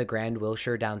like the Grand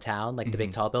Wilshire downtown, like the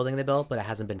big tall building they built, but it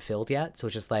hasn't been filled yet. So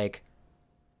it's just like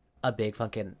a big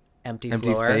fucking empty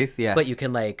floor, space, yeah. But you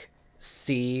can like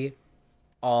see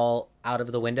all out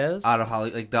of the windows. Out of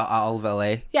Hollywood, like all of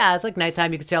LA. Yeah, it's like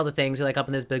nighttime. You can see all the things. You're like up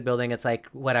in this big building. It's like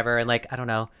whatever, and like I don't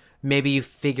know. Maybe you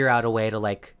figure out a way to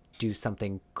like do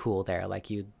something cool there. Like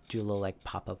you do a little like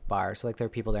pop-up bar. So like there are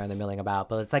people there and they're milling about,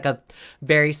 but it's like a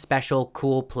very special,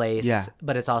 cool place. Yeah.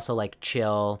 But it's also like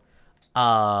chill.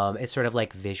 It's sort of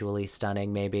like visually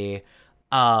stunning, maybe.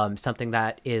 Something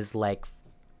that is like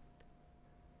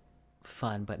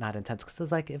fun but not intense, because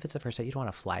it's like if it's a first date, you don't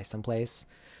want to fly someplace.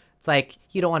 It's like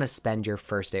you don't want to spend your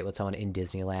first date with someone in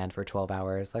Disneyland for 12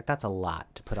 hours. Like that's a lot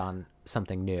to put on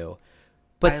something new.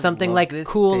 But I something love like this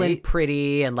cool date. and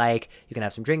pretty, and like you can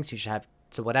have some drinks, you should have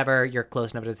so whatever, you're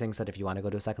close enough to things that if you want to go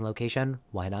to a second location,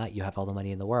 why not? You have all the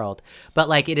money in the world. But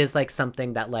like it is like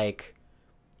something that like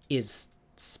is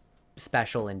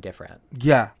special and different.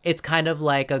 Yeah. It's kind of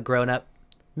like a grown-up,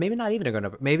 maybe not even a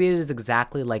grown-up, maybe it is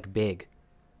exactly like Big,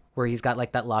 where he's got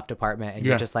like that loft apartment and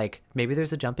Yeah. you're just like, maybe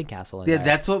there's a jumping castle in there.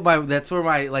 That's where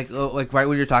my like right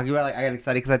when you're talking about, like, I got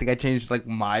excited because I think I changed like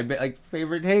my like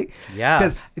favorite date. Yeah.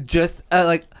 Because just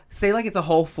like say like it's a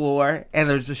whole floor and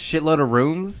there's a shitload of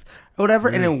rooms or whatever,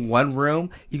 and in one room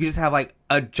you can just have like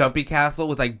a jumping castle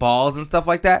with like balls and stuff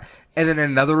like that, and then in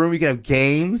another room you can have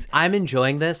games. I'm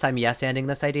enjoying this. I'm yes-anding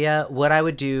this idea. What I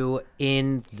would do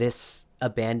in this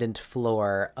abandoned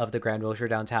floor of the Grand Wilshire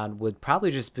downtown would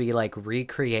probably just be like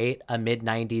recreate a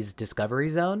mid-90s Discovery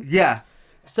Zone. Yeah.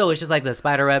 So it's just like the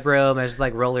spiderweb room, there's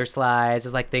like roller slides,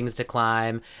 there's like things to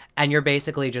climb, and you're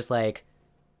basically just like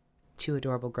two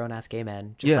adorable grown-ass gay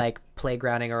men just like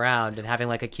playgrounding around and having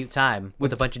like a cute time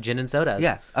with a bunch of gin and sodas.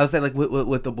 Yeah, I would say like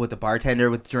with the bartender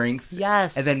with drinks.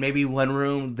 Yes. And then maybe one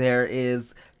room there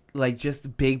is like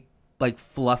just big like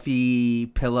fluffy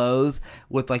pillows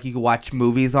with like you can watch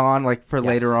movies on like for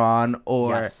later on,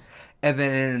 or Yes. and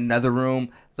then in another room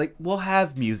like we'll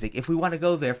have music if we want to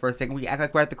go there for a second. We act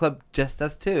like we're at the club, just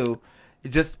us two,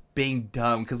 just being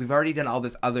dumb because we've already done all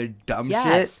this other dumb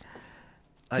Yes. shit.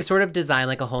 To Like- sort of design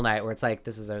like a whole night where it's like,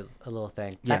 this is a little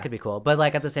thing. Yeah. That could be cool. But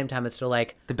like at the same time, it's still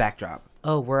like, The backdrop.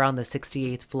 oh, we're on the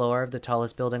 68th floor of the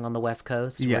tallest building on the West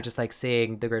Coast. Yeah. We're just like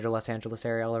seeing the greater Los Angeles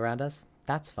area all around us.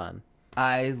 That's fun.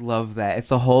 I love that. It's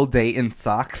a whole day in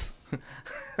socks.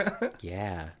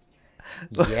 Yeah.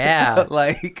 Yeah.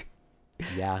 Like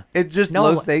Yeah. it's just No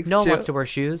low one, stakes. no one shit. wants to wear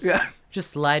shoes. Yeah.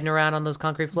 Just sliding around on those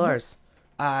concrete floors.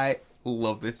 I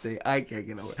love this day. I can't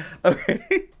get over it.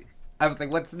 Okay. I was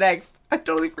like, what's next? I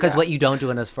totally forgot. Because what you don't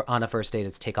do on a first date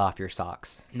is take off your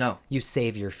socks. No. You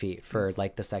save your feet for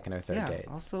like the second or third Yeah. date.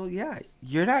 Also, yeah,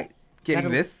 you're not getting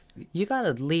Gotta- this. You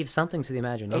gotta leave something to the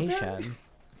imagination.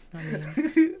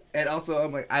 And also,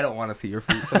 I'm like, I don't want to see your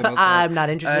feet. For the most part. I'm not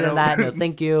interested in that. No,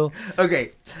 thank you.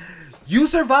 Okay. You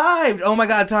survived. Oh my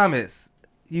God, Thomas.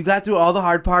 You got through all the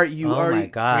hard part. You Oh already my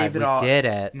God, gave it we all. did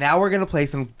it. Now we're going to play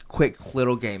some quick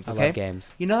little games, I okay? love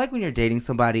games. You know, like when you're dating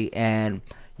somebody and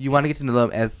you want to get to know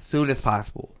them as soon as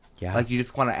possible. Yeah. Like you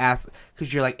just want to ask,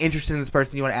 because you're like interested in this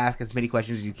person, you want to ask as many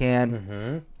questions as you can.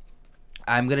 Mm-hmm.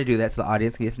 I'm going to do that so the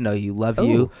audience can get to know you, love Ooh.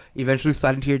 you, eventually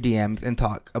slide into your DMs and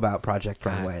talk about Project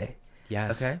Runway.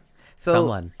 Yes. Okay? So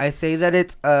Someone. I say that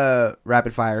it's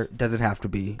rapid fire, doesn't have to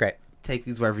be. Great. Take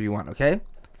these wherever you want, okay?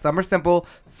 Some are simple,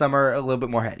 some are a little bit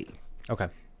more heady. Okay.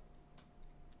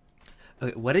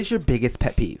 Okay, what is your biggest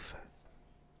pet peeve?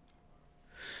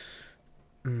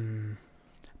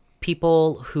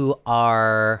 People who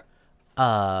are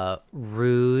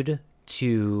rude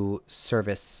to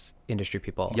service industry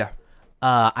people. Yeah.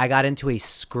 I got into a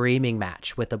screaming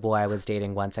match with the boy I was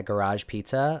dating once at Garage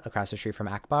Pizza across the street from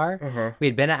Akbar. Uh-huh. We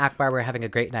had been at Akbar. We were having a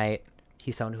great night.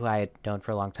 He's someone who I had known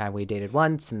for a long time. We dated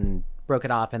once and broke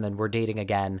it off, and then we're dating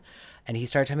again. And he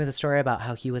started telling me the story about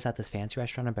how he was at this fancy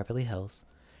restaurant in Beverly Hills,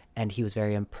 and he was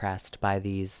very impressed by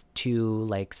these two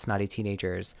like snotty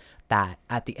teenagers that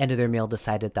at the end of their meal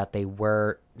decided that they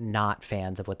were not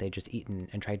fans of what they just eaten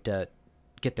and tried to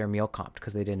get their meal comped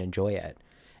because they didn't enjoy it.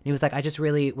 And he was like, I just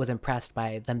really was impressed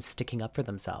by them sticking up for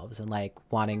themselves and like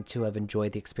wanting to have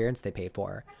enjoyed the experience they paid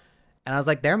for. And I was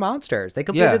like, they're monsters. They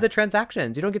completed Yeah. the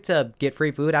transactions. You don't get to get free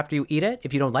food after you eat it.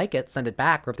 If you don't like it, send it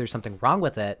back. Or if there's something wrong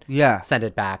with it, Yeah. send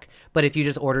it back. But if you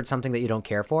just ordered something that you don't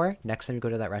care for, next time you go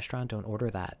to that restaurant, don't order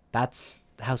that. That's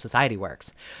how society works.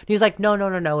 And he was like,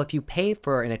 no. If you pay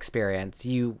for an experience,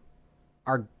 you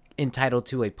are entitled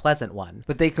to a pleasant one.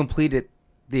 But they completed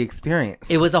the experience.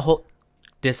 It was a whole...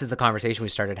 This is the conversation we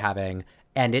started having,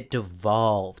 and it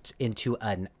devolved into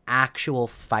an actual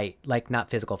fight, like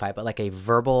not physical fight, but like a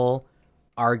verbal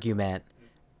argument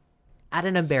at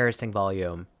an embarrassing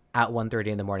volume at 1:30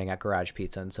 in the morning at Garage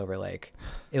Pizza in Silver Lake.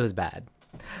 It was bad.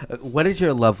 What is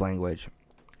your love language?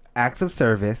 Acts of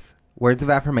service, words of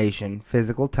affirmation,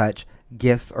 physical touch,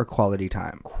 gifts, or quality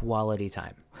time? Quality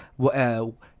time.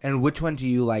 And which one do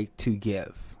you like to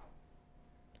give?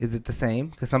 Is it the same?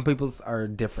 Because some people's are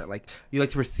different. Like, you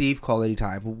like to receive quality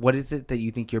time. What is it that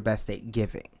you think you're best at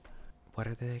giving? What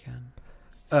are they again?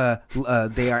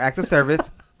 They are acts of service,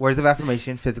 words of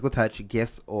affirmation, physical touch,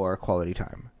 gifts, or quality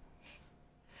time.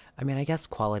 I mean, I guess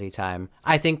quality time.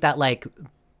 I think that like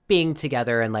being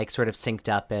together and like sort of synced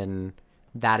up, and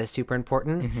that is super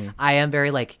important. Mm-hmm. I am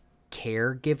very like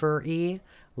caregiver-y.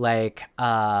 Like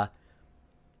I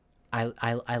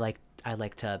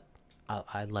like to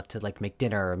I love to like make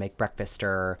dinner or make breakfast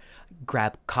or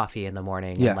grab coffee in the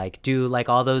morning Yeah. and like do like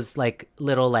all those like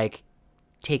little like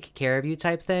take care of you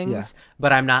type things. Yeah.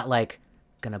 But I'm not like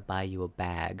gonna buy you a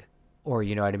bag, or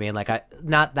you know what I mean? Like I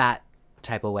not that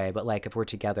type of way, but like if we're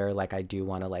together, like I do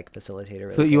want to like facilitate a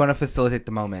really So you good- want to facilitate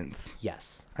the moments.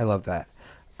 Yes. I love that.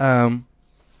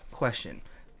 Question.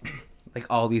 Like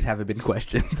all these haven't been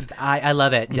questions. I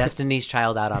love it. Destiny's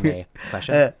Child out on me.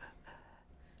 Question.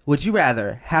 Would you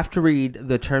rather have to read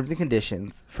the terms and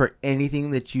conditions for anything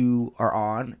that you are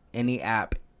on, any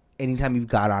app, anytime you've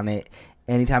got on it,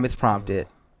 anytime it's prompted,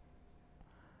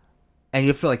 and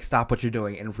you have to like stop what you're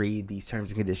doing and read these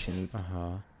terms and conditions,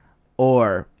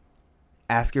 or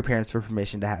ask your parents for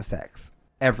permission to have sex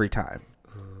every time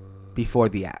before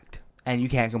the act, and you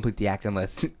can't complete the act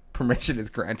unless permission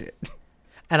is granted?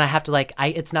 And I have to like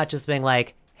it's not just being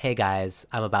like, hey guys,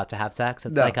 I'm about to have sex.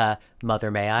 It's No. like a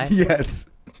mother may I? Yes.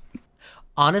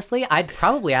 Honestly, I'd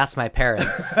probably ask my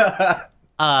parents.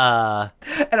 And I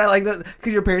like that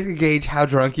because your parents can gauge how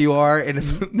drunk you are, and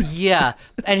it's Yeah.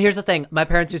 And here's the thing. My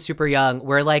parents are super young.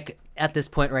 We're like at this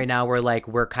point right now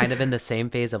we're kind of in the same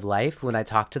phase of life. When I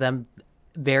talk to them,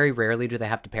 very rarely do they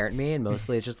have to parent me, and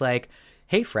mostly it's just like,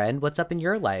 hey friend, what's up in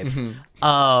your life?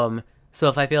 So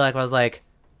if I feel like I was like,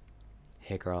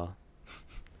 hey girl,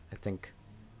 I think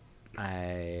I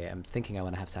am thinking I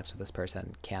want to have sex with this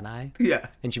person. Can I? yeah.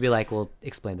 And she'd be like, well,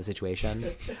 explain the situation.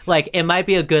 Like, it might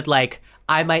be a good, like,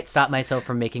 I might stop myself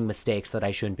from making mistakes that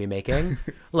I shouldn't be making.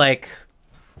 Like,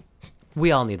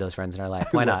 we all need those friends in our life.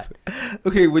 Why not?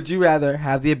 Okay, would you rather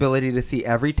have the ability to see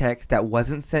every text that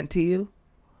wasn't sent to you,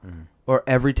 or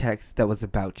every text that was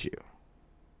about you?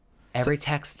 Every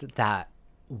text that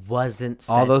wasn't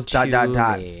sent All those to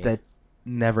dots me, that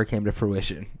never came to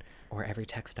fruition. or every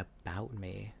text about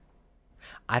me.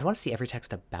 I'd want to see every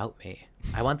text about me.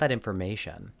 I want that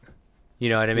information. You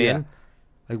know what I mean? Yeah.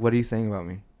 Like, what are you saying about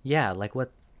me? Yeah, like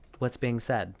what's being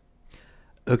said.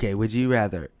 Okay, would you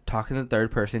rather talk in the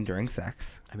third person during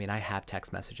sex? I mean, I have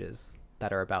text messages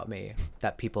that are about me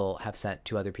that people have sent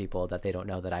to other people that they don't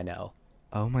know that I know.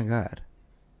 Oh my god.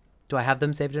 Do I have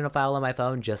them saved in a file on my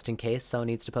phone just in case someone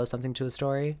needs to post something to a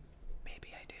story? Maybe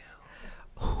I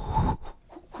do.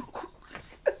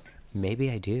 Maybe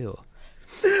I do.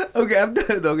 Okay, I'm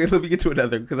done. Okay, let me get to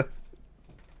another.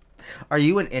 Are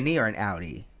you an innie or an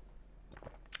outie?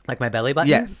 Like my belly button?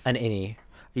 Yes. An innie.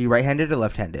 Are you right-handed or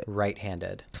left-handed?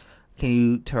 Right-handed.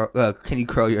 Can you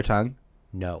curl your tongue?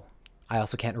 No. I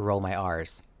also can't roll my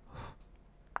R's.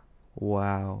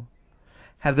 Wow.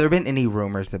 Have there been any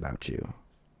rumors about you?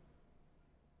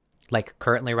 Like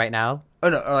currently right now? Oh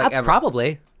no, or like ever.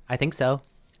 Probably. I think so.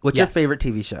 What's your Yes. favorite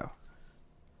TV show?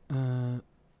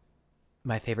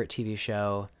 My favorite TV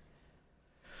show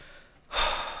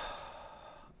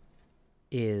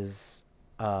is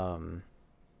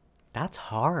that's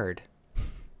hard.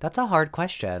 That's a hard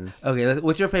question. Okay,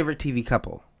 what's your favorite TV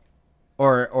couple?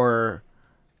 Or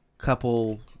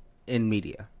couple in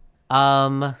media?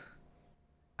 I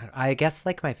guess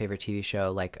like my favorite TV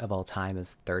show like of all time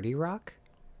is 30 Rock.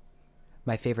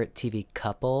 My favorite TV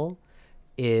couple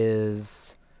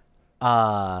is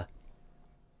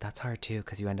that's hard too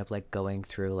because you end up like going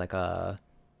through like a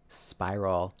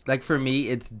spiral. Like for me,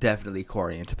 it's definitely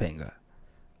Corey and Topanga.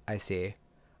 I see.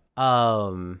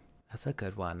 That's a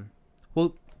good one.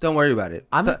 Well, don't worry about it.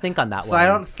 I'm gonna think on that slide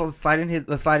one. slide in your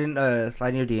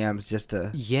DMs just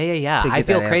to. Yeah. to I get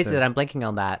feel that crazy answer. that I'm blanking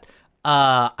on that.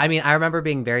 I mean, I remember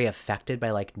being very affected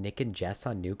by like Nick and Jess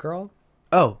on New Girl.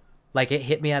 Oh, Like it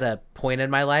hit me at a point in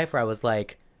my life where I was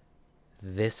like,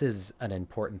 this is an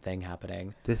important thing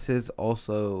happening. this is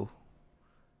also.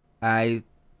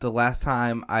 The last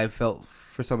time I felt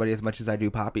for somebody as much as I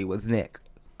do Poppy was Nick.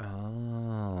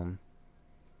 Oh.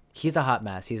 He's a hot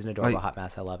mess. He's an adorable Like- hot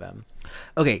mess. I love him.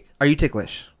 Okay, are you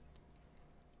ticklish?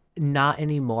 Not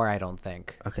anymore, I don't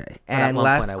think. Okay, But at and one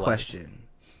last point I was. question.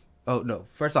 Oh no!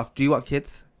 First off, do you want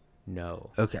kids? No.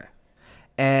 Okay,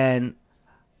 and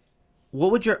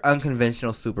what would your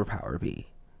unconventional superpower be?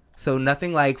 So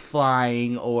nothing like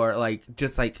flying or like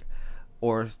just like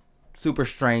or super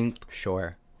strength.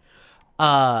 Sure.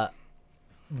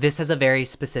 This has a very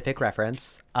specific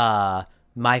reference.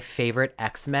 My favorite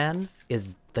X-Men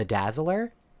is the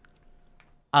Dazzler.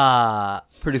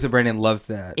 Producer Brandon loves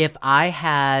that. If I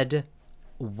had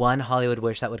one Hollywood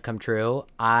wish that would come true.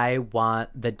 I want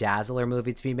the Dazzler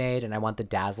movie to be made, and I want the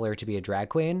Dazzler to be a drag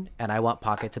queen, and I want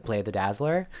Pocket to play the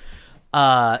Dazzler.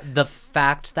 The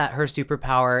fact that her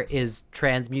superpower is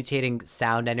transmutating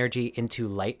sound energy into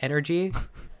light energy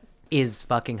is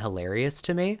fucking hilarious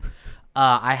to me.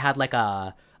 I had like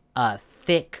a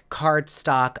thick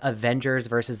cardstock Avengers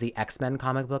versus the X-Men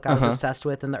comic book I was obsessed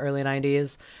with in the early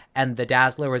 90s, and the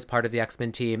Dazzler was part of the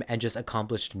X-Men team and just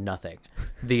accomplished nothing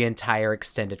the entire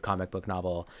extended comic book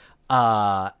novel.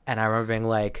 And I remember being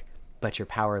like, but your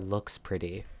power looks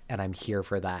pretty, and I'm here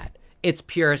for that. It's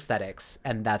pure aesthetics,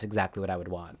 and that's exactly what I would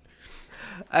want.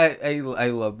 I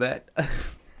love that.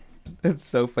 That's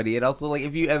so funny. And also, like,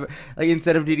 if you ever, like,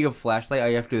 instead of needing a flashlight, all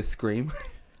you have to do is scream.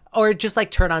 Or just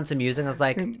like turn on some music. I was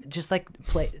like, just like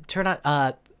play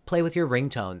with your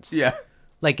ringtones. Yeah.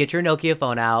 Like, get your Nokia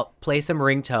phone out, play some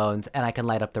ringtones, and I can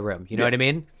light up the room. You know what I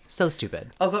mean? So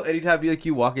stupid. Also, anytime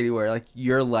you walk anywhere, like,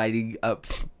 you're lighting up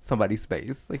somebody's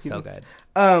space. Like, So good.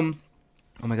 Oh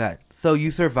my god. So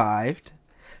you survived.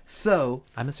 So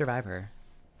I'm a survivor.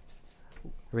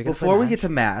 before we get to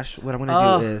MASH, what I'm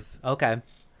gonna do is okay.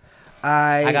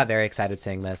 I got very excited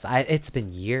seeing this. It's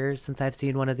been years since I've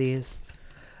seen one of these.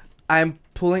 I'm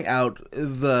pulling out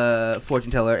the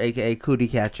fortune teller, aka cootie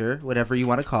catcher, whatever you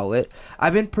want to call it.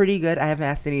 I've been pretty good. I haven't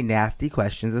asked any nasty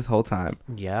questions this whole time.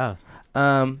 Yeah.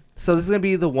 So this is gonna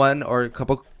be the one or a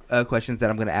couple questions that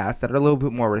I'm gonna ask that are a little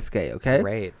bit more risque. Okay.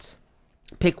 Great.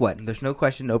 Pick one. There's no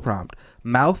question, no prompt.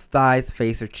 Mouth, thighs,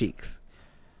 face, or cheeks.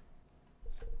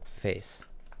 Face.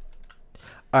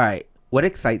 All right. What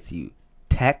excites you?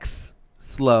 Texts,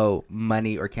 slow,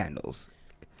 money, or candles?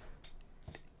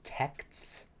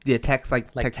 Texts. Yeah, text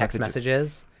Like text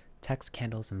messages. Text,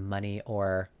 candles, money,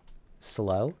 or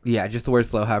slow. Yeah, just the word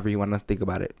slow. However you want to think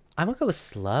about it. I'm gonna go with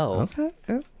slow. Okay.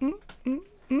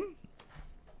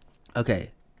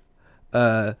 Okay.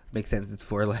 Makes sense. It's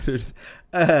 4 letters.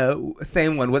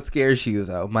 Same one. What scares you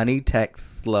though? Money,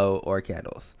 text, slow, or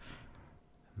candles?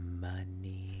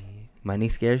 Money. Money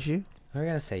scares you? We're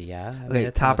gonna say yeah. I mean, Okay,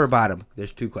 it's top or almost- bottom?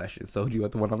 There's 2 questions. So do you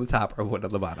want the one on the top or one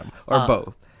on the bottom, or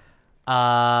both?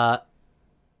 I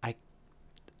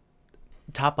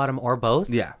top, bottom, or both.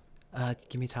 Yeah.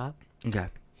 Give me top. Okay.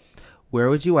 Where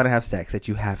would you want to have sex that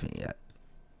you haven't yet?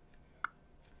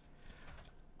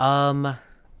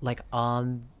 Like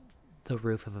on the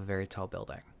roof of a very tall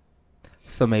building.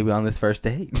 So maybe on this first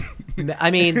date. I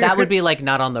mean, that would be like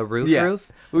not on the roof.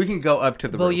 We can go up to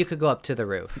the Well, roof. you could go up to the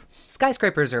roof.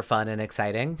 Skyscrapers are fun and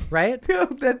exciting, right? No,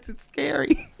 that's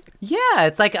scary. Yeah,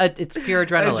 it's like it's pure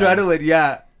adrenaline. Adrenaline,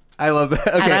 yeah. I love that.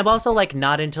 Okay. And I'm also like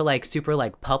not into like super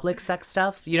like public sex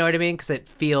stuff. You know what I mean? Because it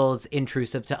feels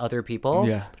intrusive to other people.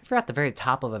 Yeah. But if you're at the very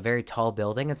top of a very tall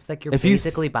building, it's like you're If you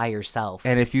basically by yourself.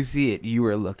 And if you see it, you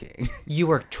were looking. You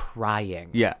are trying.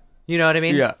 Yeah. You know what I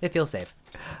mean? Yeah. It feels safe.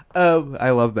 I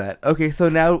love that. Okay, so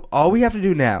now all we have to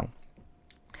do now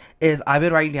is I've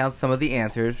been writing down some of the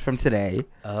answers from today,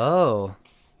 Oh.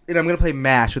 and I'm gonna play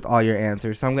MASH with all your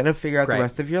answers. So I'm gonna figure out Great. the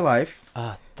rest of your life.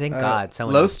 Thank God.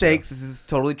 Someone Low needs to. stakes. This is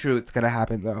totally true. It's gonna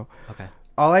happen though. Okay.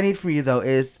 All I need from you though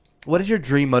is what is your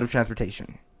dream mode of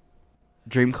transportation?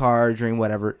 Dream car, dream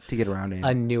whatever to get around in.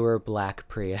 A newer black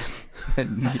Prius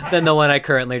than the one I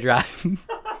currently drive.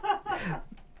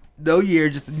 No year,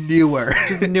 just newer.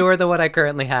 Just newer than what I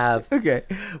currently have. Okay.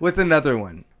 What's another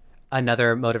one?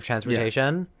 Another mode of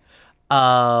transportation.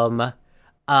 A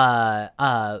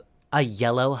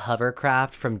yellow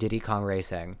hovercraft from Diddy Kong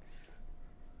Racing.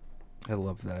 I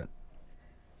love that.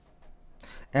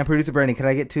 And producer Brandon, can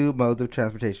I get 2 modes of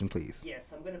transportation, please?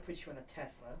 Yes, I'm gonna put you in a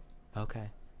Tesla. Okay.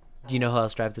 Do you know who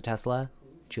else drives the Tesla?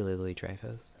 Julie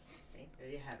Louis-Dreyfus. See, there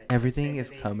you have it. Everything That's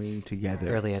is gonna be coming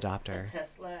together. Early a adopter.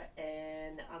 Tesla,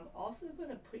 and I'm also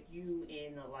gonna put you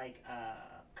in like a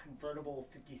convertible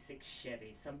 '56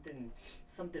 Chevy, something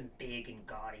big and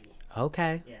gaudy.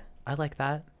 Okay. Yeah, I like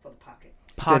that. for the pocket.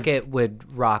 Pocket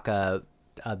would rock a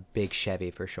big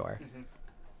Chevy for sure.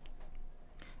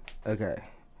 Okay.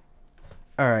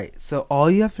 All right. So all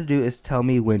you have to do is tell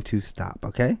me when to stop,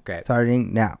 okay? Great.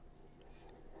 Starting now.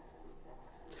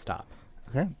 Stop.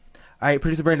 Okay. All right,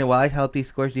 producer Brandon, while I tell these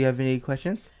scores, do you have any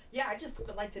questions? Yeah, I just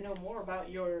would like to know more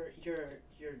about your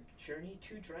journey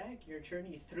to drag, your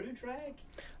journey through drag.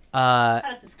 How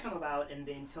did this come about, and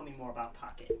then tell me more about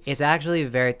Pocket. It's actually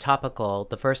very topical.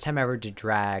 The first time I ever did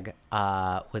drag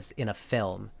was in a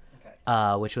film,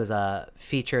 Okay. which was a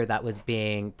feature that was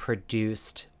being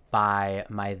produced by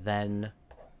my then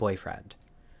boyfriend.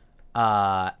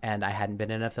 And I hadn't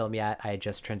been in a film yet. I had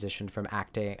just transitioned from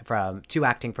acting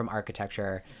from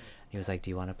architecture, He was like, do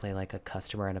you want to play like a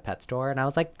customer in a pet store? And I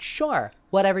was like, sure,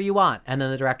 whatever you want. And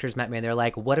then the directors met me and they're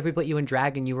like, what if we put you in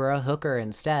drag and you were a hooker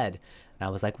instead? And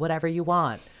I was like, whatever you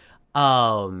want.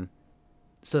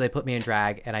 So they put me in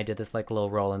drag and I did this like little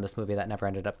role in this movie that never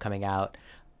ended up coming out.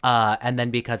 And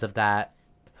then because of that,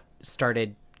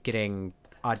 started getting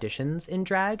auditions in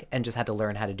drag and just had to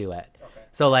learn how to do it. Okay.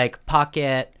 So like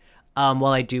Pocket, while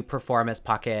I do perform as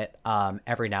Pocket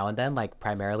every now and then, like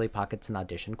primarily Pocket's an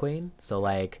audition queen. So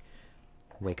like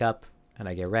wake up and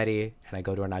I get ready and I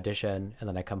go to an audition and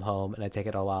then I come home and I take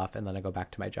it all off and then I go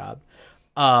back to my job.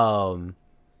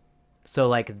 So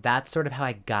like that's sort of how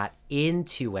I got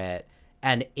into it.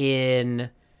 And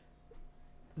in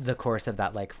the course of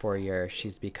that like 4 years,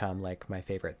 she's become like my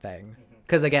favorite thing.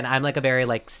 Because again, I'm like a very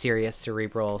like serious,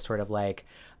 cerebral sort of like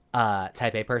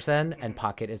type A person, and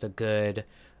Pocket is a good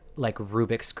like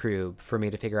Rubik's Cube for me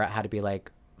to figure out how to be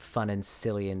like fun and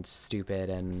silly and stupid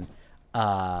and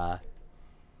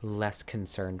less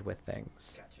concerned with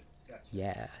things. Gotcha.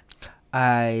 Yeah.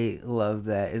 I love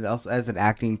that. And also as an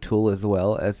acting tool as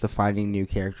well as to finding new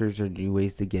characters or new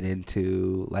ways to get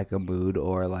into like a mood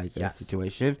or like a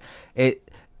situation.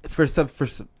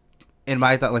 In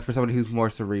my thought, like for somebody who's more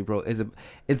cerebral,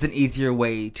 it's an easier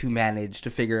way to manage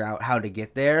to figure out how to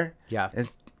get there. Yeah.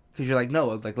 Because you're like, no,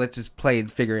 like let's just play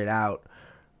and figure it out.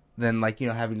 Than like, you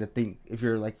know, having to think if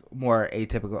you're like more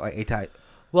atypical, like A-type.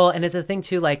 Well, and it's a thing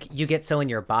too, like you get so in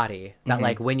your body that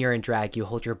like when you're in drag, you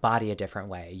hold your body a different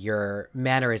way. Your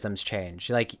mannerisms change.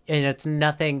 Like, and it's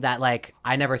nothing that like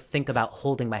I never think about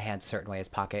holding my hands a certain way as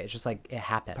Pocket. It's just like it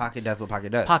happens. Pocket does what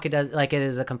Pocket does. Pocket does, like it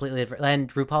is a completely different.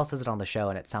 And RuPaul says it on the show,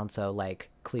 and it sounds so like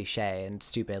cliche and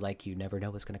stupid. Like you never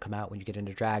know what's going to come out when you get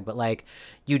into drag, but like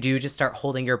you do just start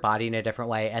holding your body in a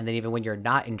different way. And then even when you're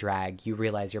not in drag, you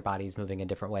realize your body's moving in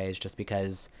different ways just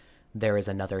because there is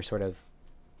another sort of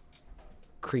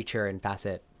creature and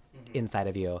facet inside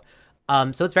of you.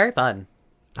 So it's very fun.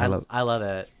 I love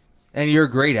it. And you're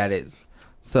great at it.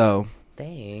 So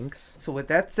thanks. So with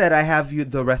that said, I have you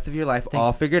the rest of your life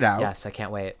all figured out. Yes, I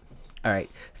can't wait. All right.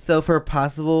 So for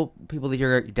possible people that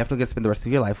you're definitely going to spend the rest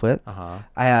of your life with, I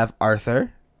have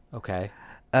Arthur. Okay.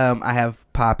 I have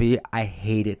Poppy. I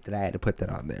hate it that I had to put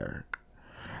that on there.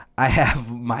 I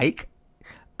have Mike.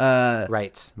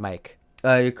 Right, Mike.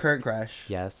 Your current crush.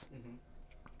 Yes.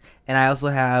 And I also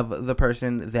have the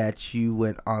person that you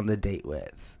went on the date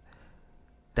with.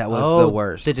 That was the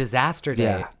worst. The disaster date.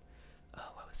 Yeah. Oh,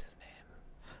 what was his name?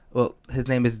 Well, his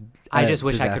name is... I just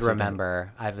wish I could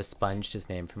remember. I've expunged his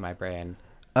name from my brain.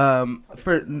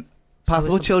 For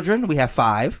possible children, we have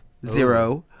 5,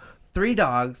 0, 3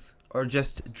 dogs, or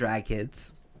just drag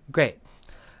kids. Great.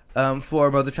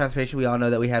 For mode of transportation, we all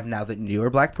know that we have now the newer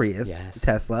black Prius,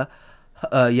 Tesla,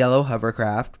 yellow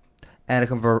hovercraft, and a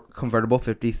convertible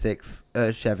 56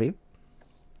 Chevy.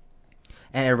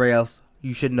 And everybody else,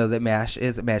 you should know that MASH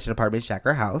is a mansion, apartment, shack,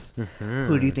 or house.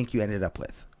 Who do you think you ended up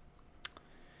with?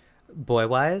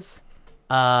 Boy-wise,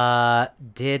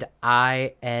 did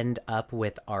I end up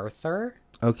with Arthur?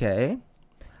 Okay.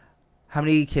 How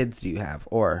many kids do you have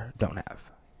or don't have?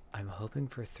 I'm hoping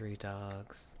for 3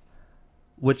 dogs.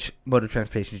 Which mode of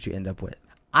transportation did you end up with?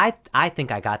 I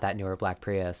think I got that newer black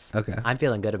Prius. Okay. I'm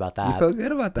feeling good about that. You feel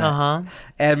good about that? Uh-huh.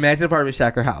 And mansion, apartment,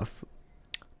 shack, or house?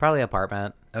 Probably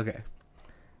apartment. Okay.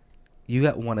 You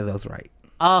got one of those right.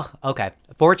 Oh, okay.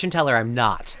 Fortune teller, I'm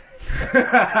not.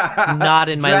 Not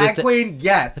in my list. Drag queen,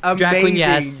 yes. Amazing. Drag queen,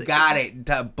 yes. Got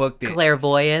it. Booked it.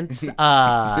 Clairvoyance,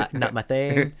 not my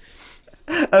thing.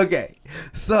 Okay.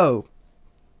 So,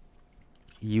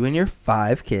 you and your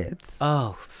 5 kids.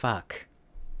 Oh, fuck.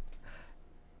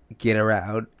 Get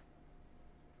around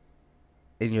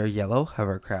in your yellow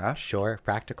hovercraft. Sure,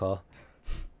 practical.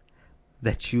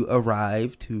 That you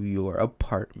arrive to your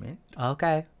apartment.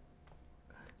 Okay.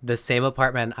 The same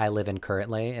apartment I live in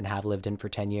currently and have lived in for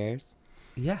 10 years.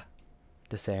 Yeah.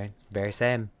 The same. Very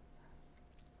same.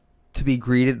 To be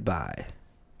greeted by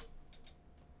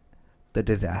the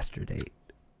disaster date.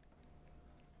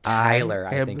 Tyler,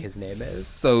 I think his name is.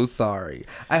 So sorry.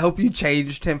 I hope you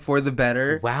changed him for the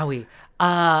better. Wowie.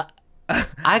 I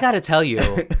gotta tell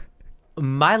you,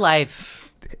 my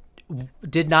life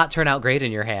did not turn out great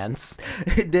in your hands.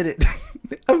 It didn't.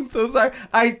 I'm so sorry.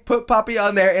 I put Poppy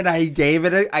on there and I gave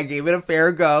it a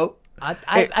fair go.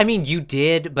 I mean, you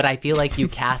did, but I feel like you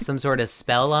cast some sort of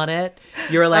spell on it.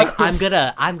 You're like, I'm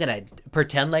gonna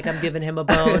pretend like I'm giving him a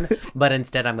bone, but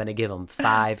instead I'm gonna give him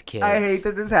 5 kids. I hate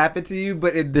that this happened to you,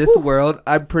 but in this world,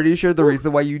 I'm pretty sure the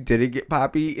reason why you didn't get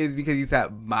Poppy is because he's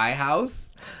at my house.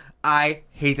 I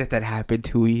hate that happened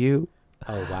to you.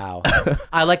 Oh, wow.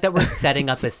 I like that we're setting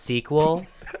up a sequel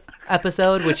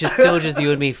episode, which is still just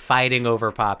you and me fighting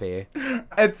over Poppy.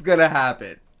 It's gonna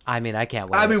happen. I mean, I can't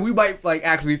wait. I mean, we might like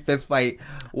actually fist fight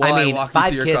while I walk 5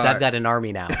 into your kids, car. I've got an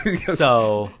army now.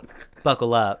 So,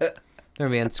 buckle up. They're gonna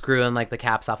be unscrewing like the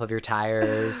caps off of your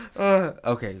tires.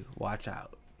 Okay, watch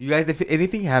out. You guys, if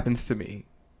anything happens to me,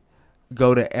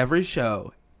 go to every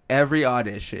show, every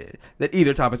audition that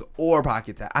either Thomas or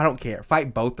Pocket's at. I don't care.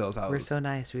 Fight both those hoes. We're so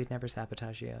nice. We'd never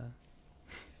sabotage you.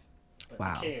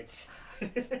 Wow. Kids.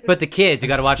 But the kids, you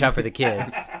got to watch out for the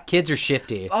kids. Kids are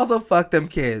shifty. Also, fuck them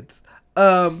kids.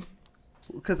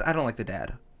 Because I don't like the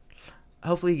dad.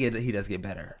 Hopefully he does get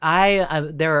better.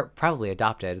 They're probably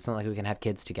adopted. It's not like we can have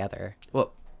kids together.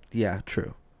 Well, yeah,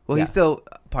 true. Well, Yeah. he's still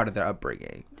part of their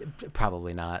upbringing.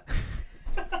 Probably not.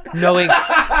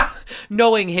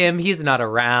 Knowing him, he's not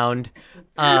around.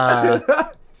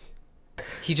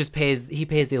 He just pays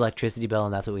the electricity bill,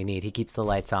 and that's what we need. He keeps the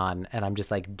lights on, and I'm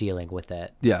just like dealing with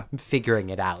it. Yeah. I'm figuring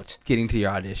it out. Getting to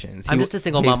your auditions. I'm just a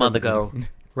single mom on the go,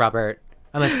 Robert.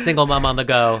 I'm a single mom on the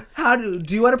go. Do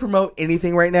you want to promote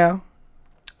anything right now?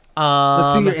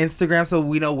 Let's see your Instagram so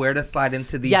we know where to slide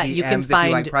into the DMs you can if you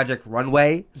like Project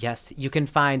Runway. Yes, you can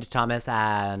find Thomas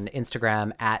on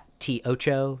Instagram at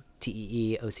Ocho,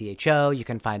 TEEOCHO. You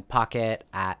can find Pocket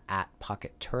at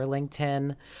Pocket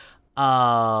Turlington.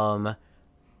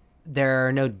 There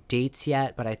are no dates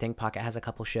yet, but I think Pocket has a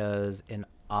couple shows in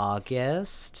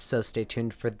August, so stay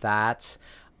tuned for that.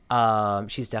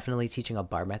 She's definitely teaching a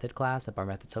bar method class at Bar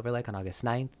Method Silver Lake on August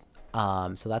 9th.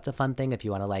 So that's a fun thing if you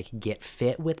want to like get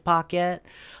fit with Pocket.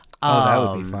 That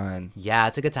would be fun. Yeah,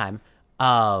 it's a good time.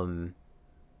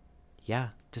 Yeah,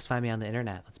 just find me on the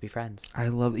internet. Let's be friends. I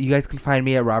love it. You guys can find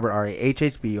me at Robert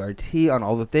RAHHBURT on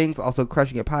all the things. Also,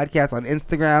 Crushing It Podcast on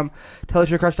Instagram.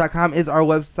 TellUsYourCrush.com is our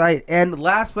website. And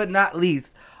last but not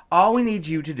least, all we need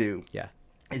you to do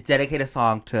is dedicate a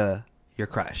song to your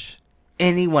crush.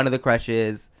 Any one of the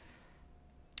crushes.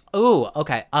 Ooh,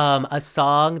 okay. A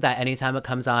song that anytime it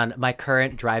comes on, my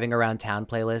current driving around town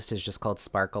playlist is just called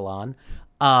Sparkle On.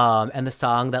 And the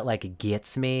song that like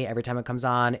gets me every time it comes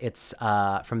on, it's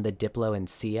from the Diplo and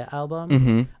Sia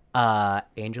album.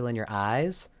 Angel in Your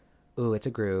Eyes. Ooh, it's a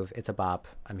groove. It's a bop.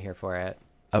 I'm here for it.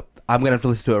 I'm gonna have to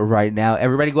listen to it right now.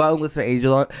 Everybody, go out and listen to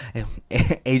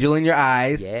Angel in Your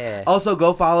Eyes. Yeah. Also,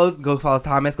 go follow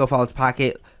Thomas. Go follow his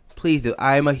Pocket. Please do.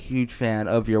 I'm a huge fan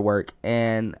of your work,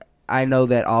 and I know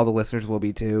that all the listeners will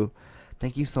be too.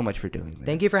 Thank you so much for doing this.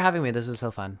 Thank you for having me. This was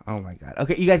so fun. Oh my god.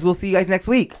 Okay, you guys. We'll see you guys next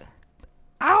week.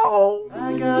 Ow!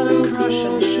 I got a crush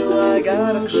on you, I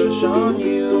got a crush on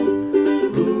you.